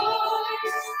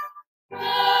voice.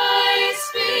 Christ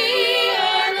be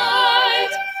our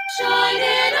light, shine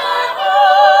in our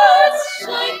hearts,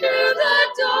 shine through the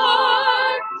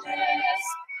darkness.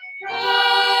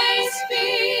 Christ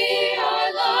be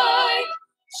our light,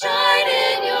 shine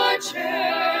in your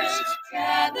church,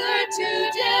 gather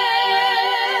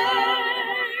today.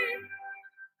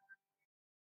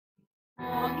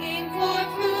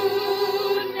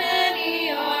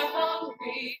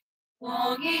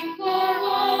 Longing for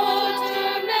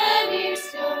water, many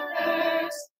still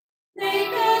thirst. Make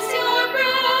us your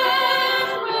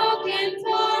bread, broken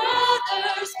for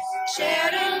others,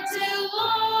 shared until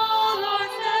all are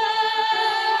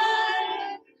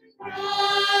fed.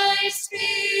 Christ be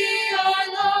our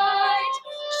light,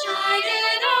 shine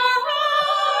in our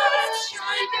hearts,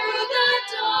 shine through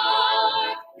the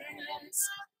darkness.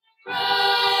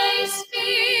 Christ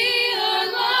be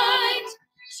our light,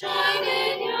 shine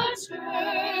in your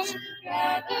church,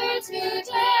 gathered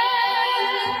today.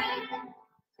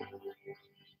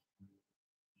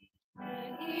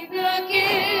 Many the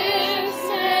gifts,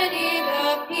 many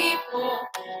the people,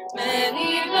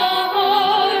 many the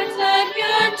hearts that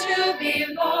yearn to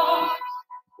belong.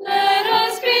 Let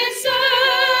us be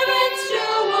servants to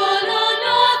one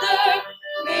another,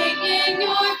 making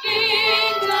your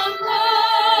kingdom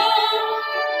come.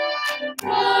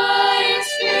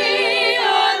 Christ be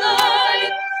our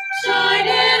light, shine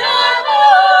in our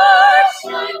hearts,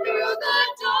 shine through the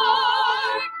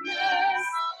darkness.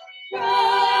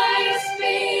 Christ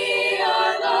be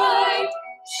our light,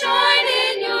 shine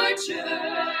in your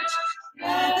church,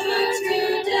 gathered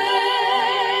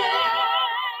today.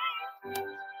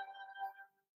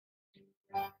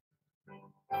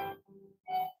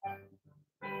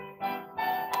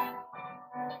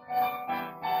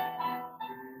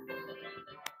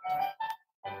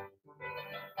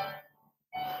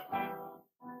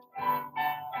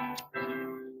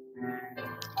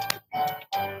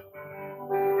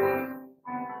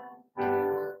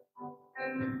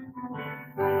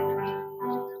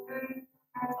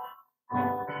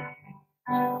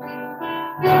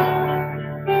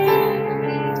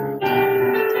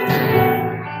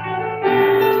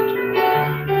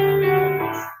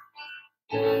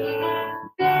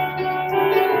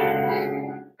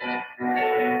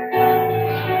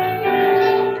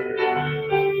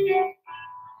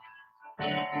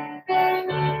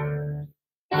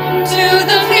 To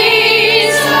the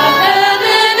feast of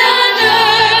heaven and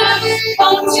earth,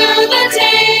 come to the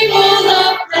table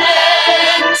of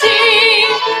plenty.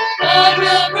 God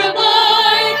will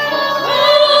provide for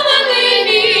all that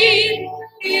we need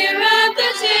here at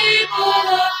the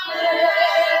table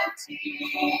of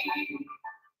plenty.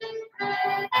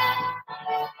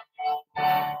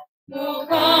 Oh,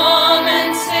 come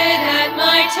and sit at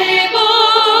my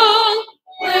table,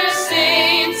 where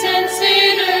saints and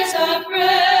sinners are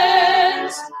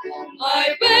friends.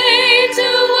 I wait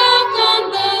to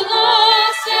welcome the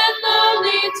lost and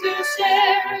lonely, to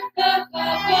share the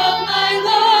cup of my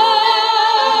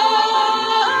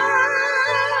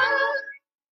love.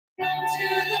 Come to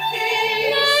the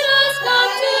feast, let us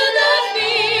come to the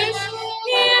feast,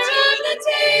 here at the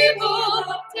table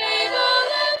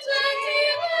and plenty,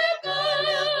 where God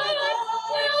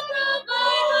will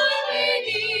provide what we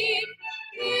need,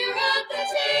 here at the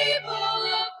table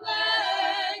of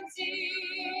plenty.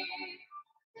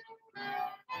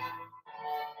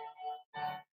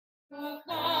 Oh,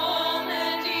 come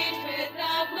and eat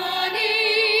without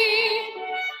money,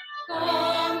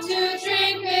 come to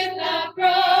drink without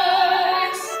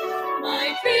price.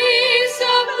 My feast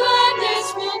of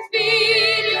gladness will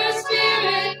feed your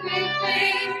spirit with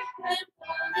faith and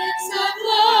fullness of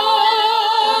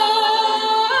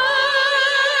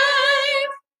life.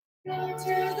 Come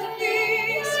to the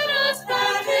feast, let us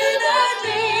come to the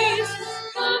feast.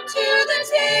 Come to the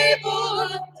table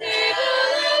and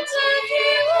plenty,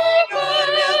 where God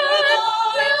will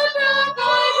provide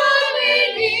what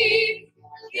we need,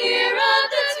 here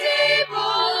at the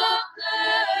table of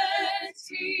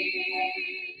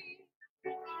plenty.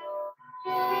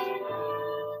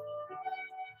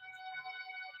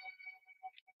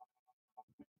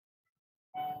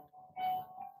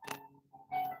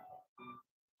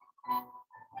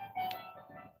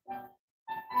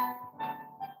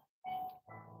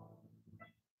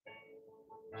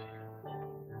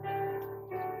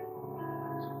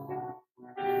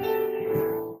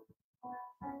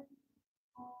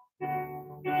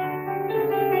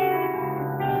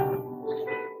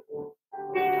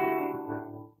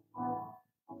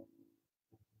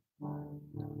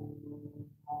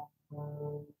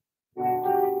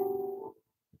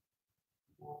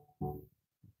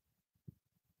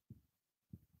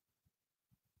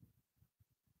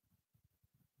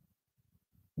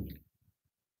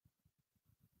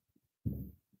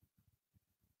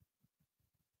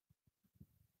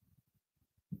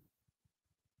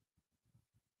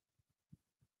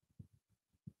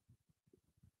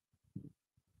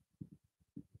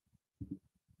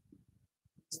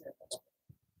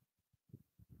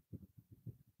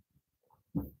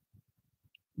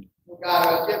 God,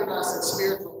 who has given us the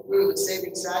spiritual food, the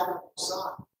saving sacrament of your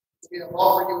Son, we have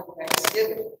offered you in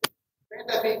thanksgiving. Grant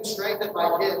that being strengthened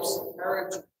by gifts of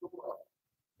courage and joy,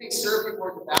 we serve you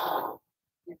more devoutly,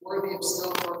 be worthy of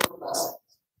still further blessings.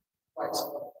 Christ.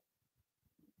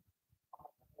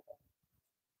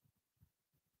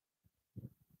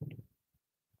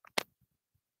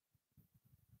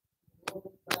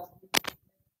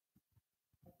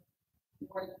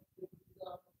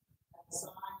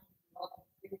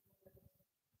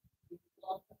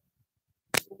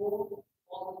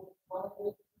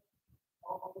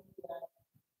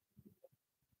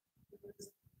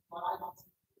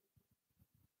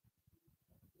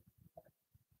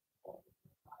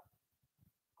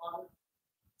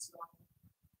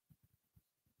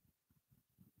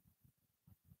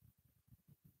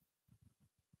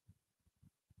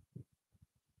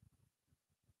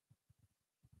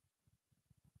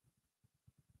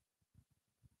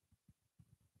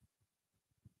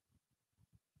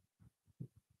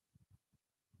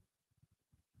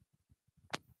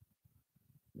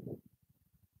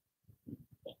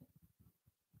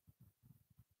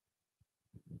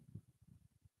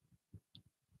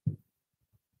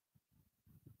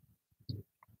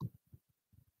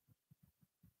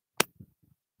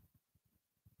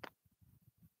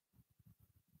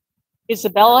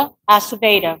 Isabella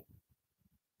Acevedo.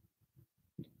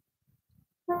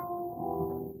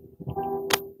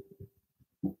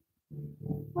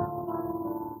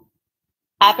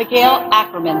 Abigail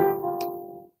Ackerman.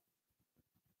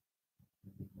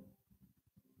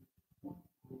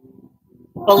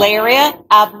 Valeria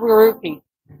Abrupi.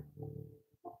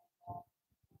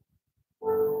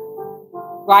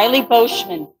 Riley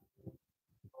Boschman.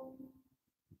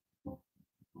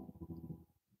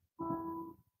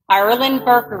 Ireland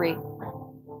Berkery.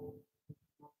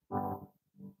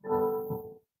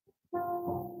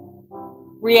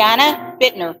 Rihanna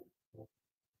Bittner.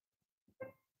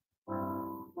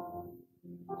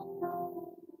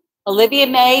 Olivia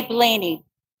Mae Blaney.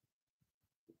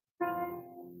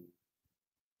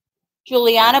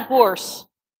 Juliana Borse.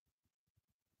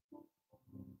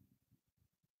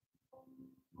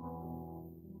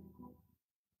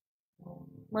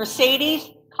 Mercedes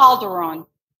Calderon.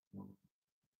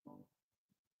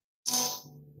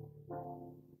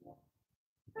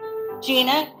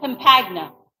 Gina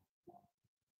Campagna.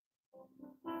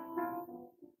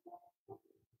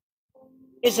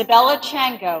 Isabella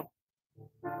Chango.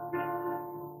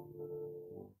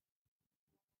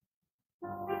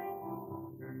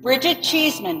 Bridget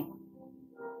Cheeseman.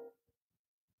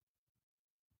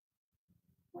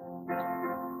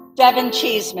 Devin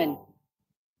Cheeseman.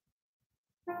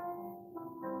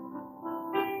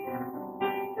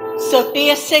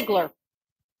 Sophia Sigler.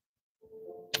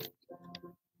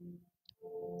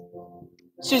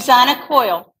 Susanna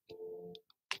Coyle.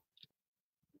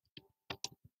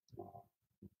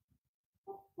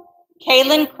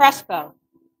 Kaylin Crespo.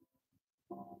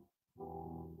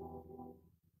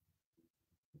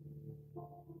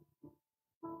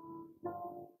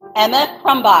 Emma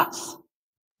Crumbox.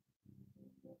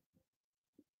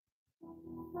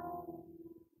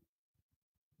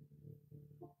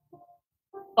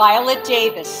 Violet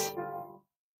Davis.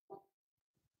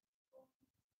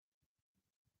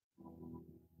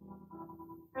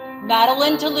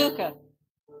 Madeline DeLuca.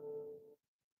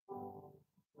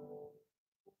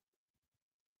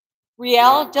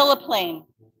 Riel Delaplane.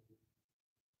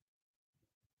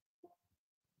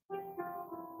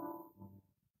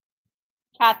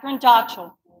 Catherine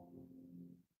Dotchell.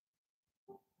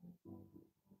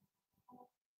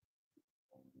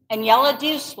 Aniela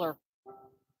Dusler.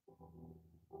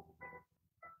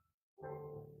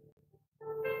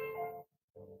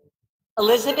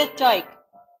 Elizabeth Dyke.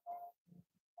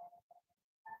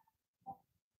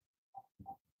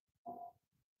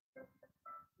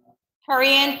 Terry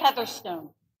Ann Featherstone.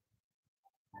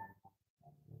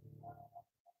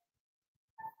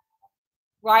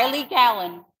 Riley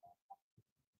Gallen.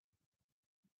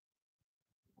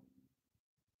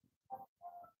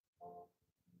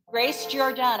 Grace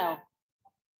Giordano.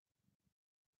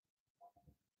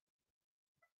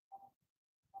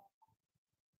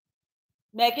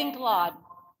 Megan Glod.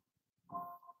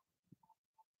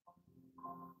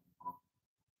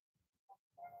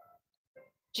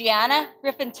 Gianna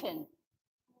Griffinton.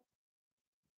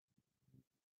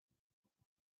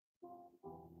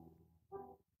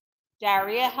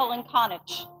 Daria Helen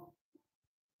Conich.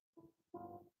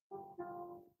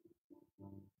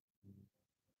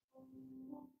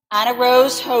 Anna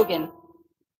Rose Hogan.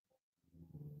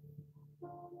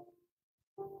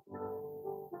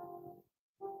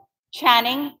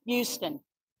 Channing Houston.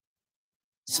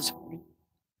 This is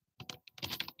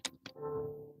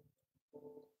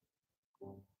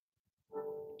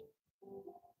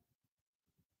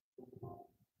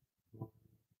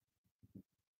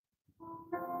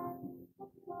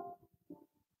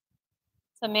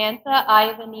Samantha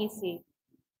Ivanisi.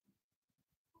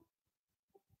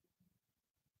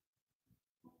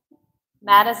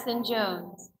 Madison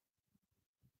Jones.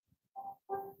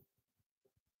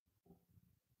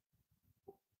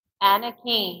 Anna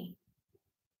Kane.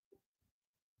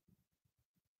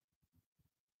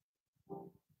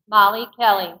 Molly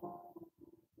Kelly.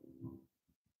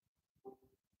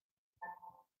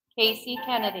 Casey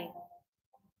Kennedy.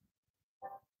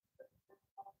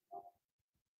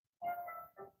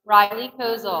 Riley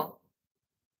Kozel.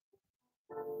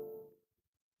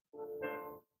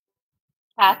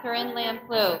 Catherine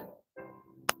Lamplou.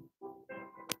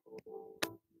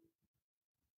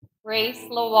 Grace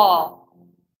Lawal.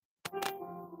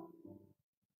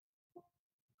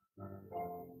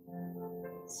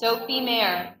 Sophie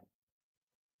Mayer.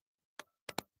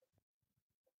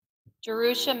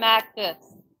 Jerusha Mactus.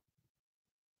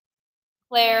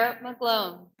 Claire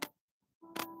McGlone.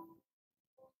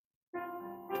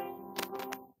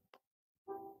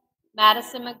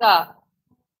 Madison McGuff.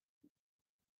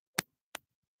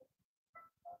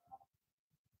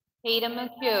 Tatum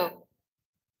McHugh.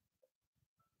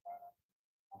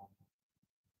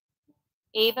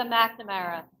 Ava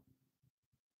McNamara.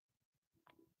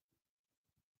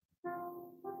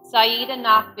 Saida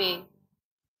Naqvi.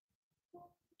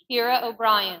 Kira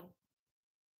O'Brien.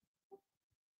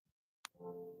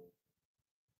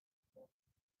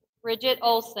 Bridget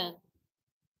Olson.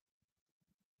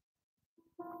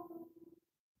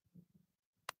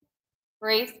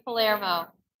 Grace Palermo.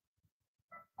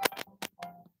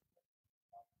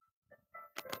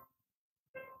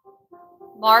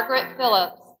 Margaret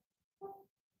Phillips.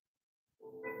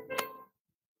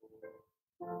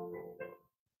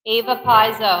 Ava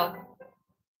Pizzo.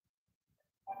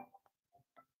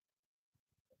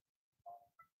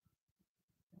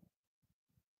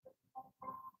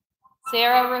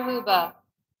 Sarah Rahuba.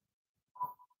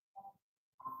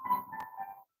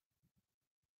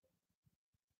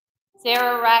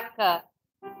 Sarah Ratka.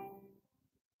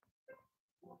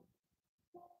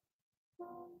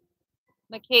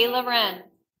 Michaela Wren.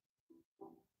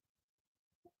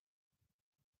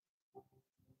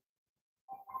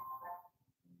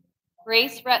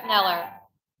 Grace Retneller.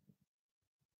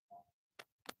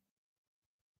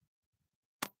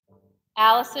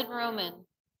 Allison Roman.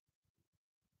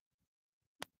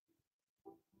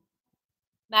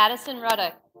 Madison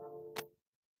Ruddock.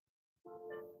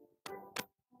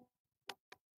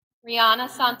 Rihanna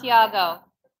Santiago.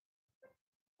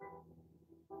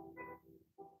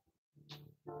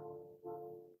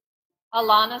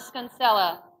 Alana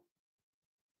Scansella.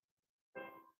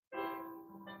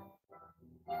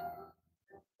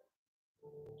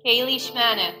 Kaylee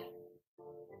Schmanek.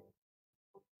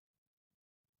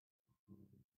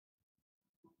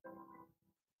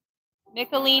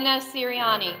 Michelina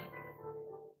Siriani.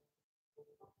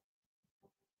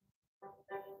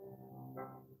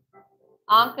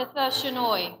 Ankitha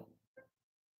Shenoy.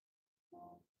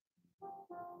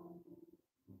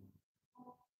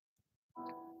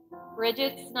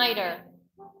 Bridget Snyder.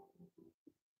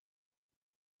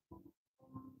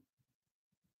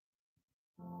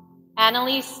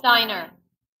 Annalise Steiner.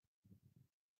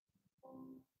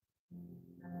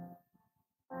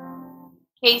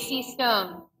 Casey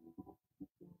Stone.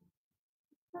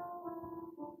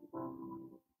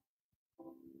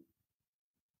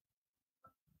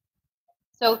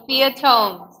 Sophia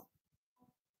Tomes.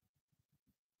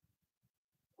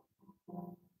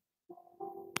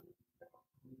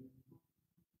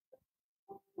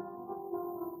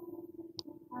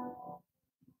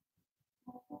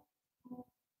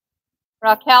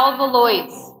 Raquel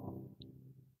Valois.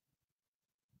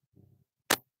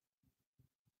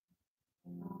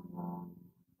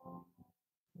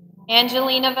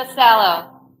 Angelina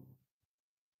Vasallo.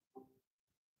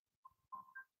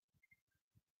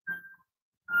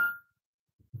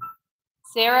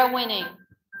 Sarah Winning.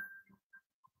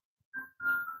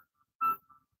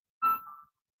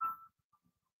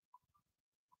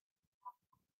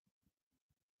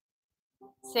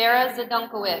 Sarah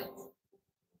Zadunkowitz.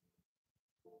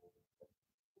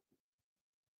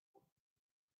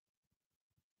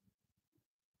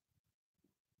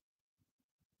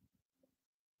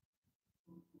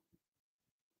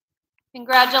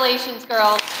 Congratulations,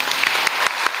 girls.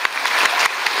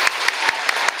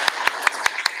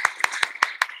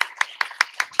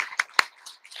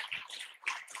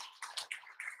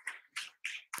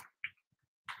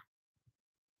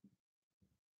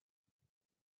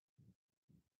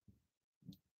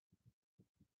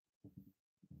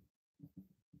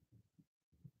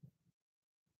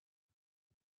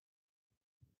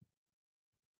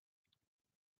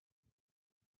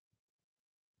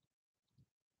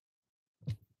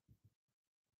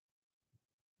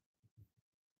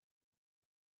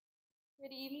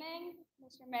 Good evening,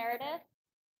 Mr. Meredith,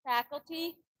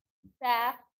 faculty,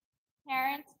 staff,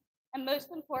 parents, and most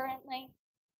importantly,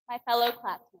 my fellow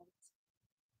classmates.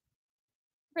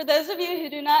 For those of you who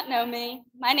do not know me,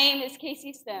 my name is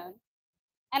Casey Stone,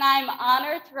 and I'm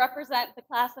honored to represent the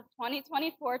class of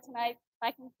 2024 tonight by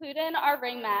concluding our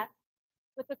ring mass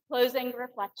with a closing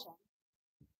reflection.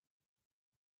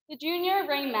 The junior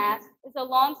ring mass is a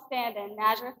long-standing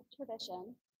Nazareth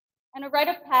tradition and a rite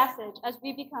of passage as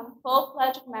we become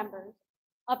full-fledged members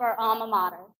of our alma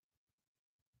mater.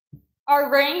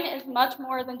 Our ring is much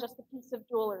more than just a piece of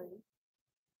jewelry.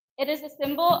 It is a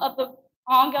symbol of the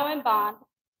ongoing bond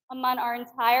among our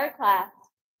entire class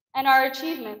and our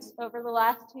achievements over the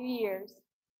last 2 years.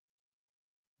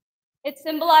 It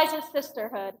symbolizes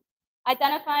sisterhood,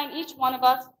 identifying each one of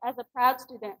us as a proud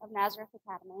student of Nazareth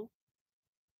Academy.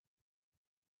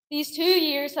 These 2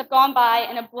 years have gone by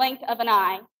in a blink of an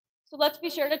eye, so let's be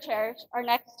sure to cherish our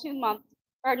next 18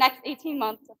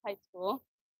 months of high school.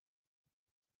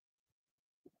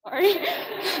 Sorry.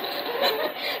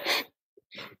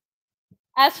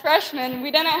 As freshmen, we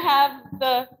didn't have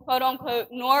the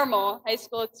quote-unquote normal high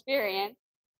school experience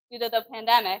due to the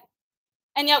pandemic,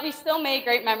 and yet we still made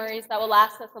great memories that will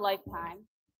last us a lifetime.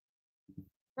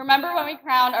 Remember when we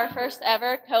crowned our first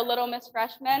ever co-Little Miss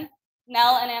Freshmen,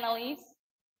 Nell and Annalise?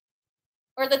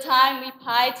 Or the time we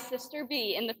pied Sister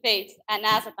B in the face at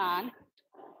Nazathon?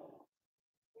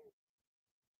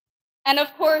 And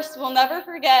of course, we'll never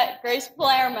forget Grace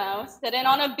Palermo sitting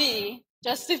on a B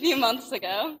just a few months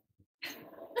ago.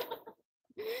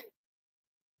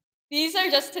 These are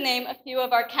just to name a few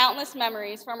of our countless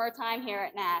memories from our time here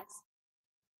at Naz.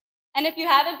 And if you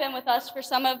haven't been with us for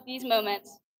some of these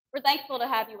moments, we're thankful to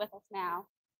have you with us now.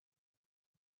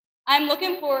 I'm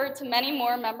looking forward to many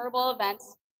more memorable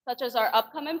events, such as our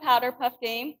upcoming Powder Puff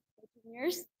game for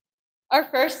juniors, our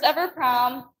first ever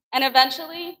prom, and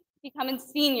eventually becoming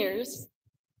seniors.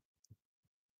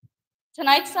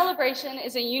 Tonight's celebration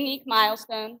is a unique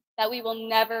milestone that we will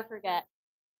never forget.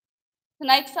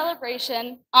 Tonight's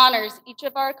celebration honors each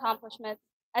of our accomplishments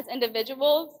as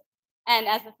individuals and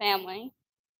as a family.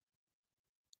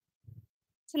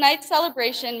 Tonight's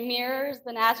celebration mirrors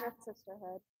the Nazareth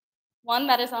sisterhood, one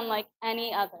that is unlike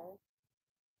any other.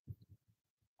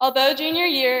 Although junior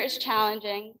year is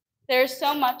challenging, there is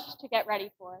so much to get ready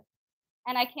for,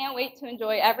 and I can't wait to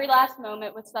enjoy every last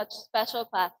moment with such special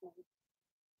classmates.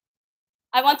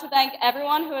 I want to thank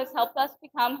everyone who has helped us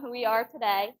become who we are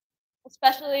today,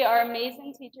 especially our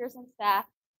amazing teachers and staff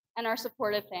and our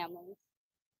supportive families.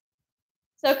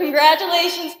 So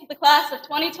congratulations to the class of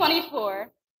 2024.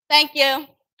 Thank you.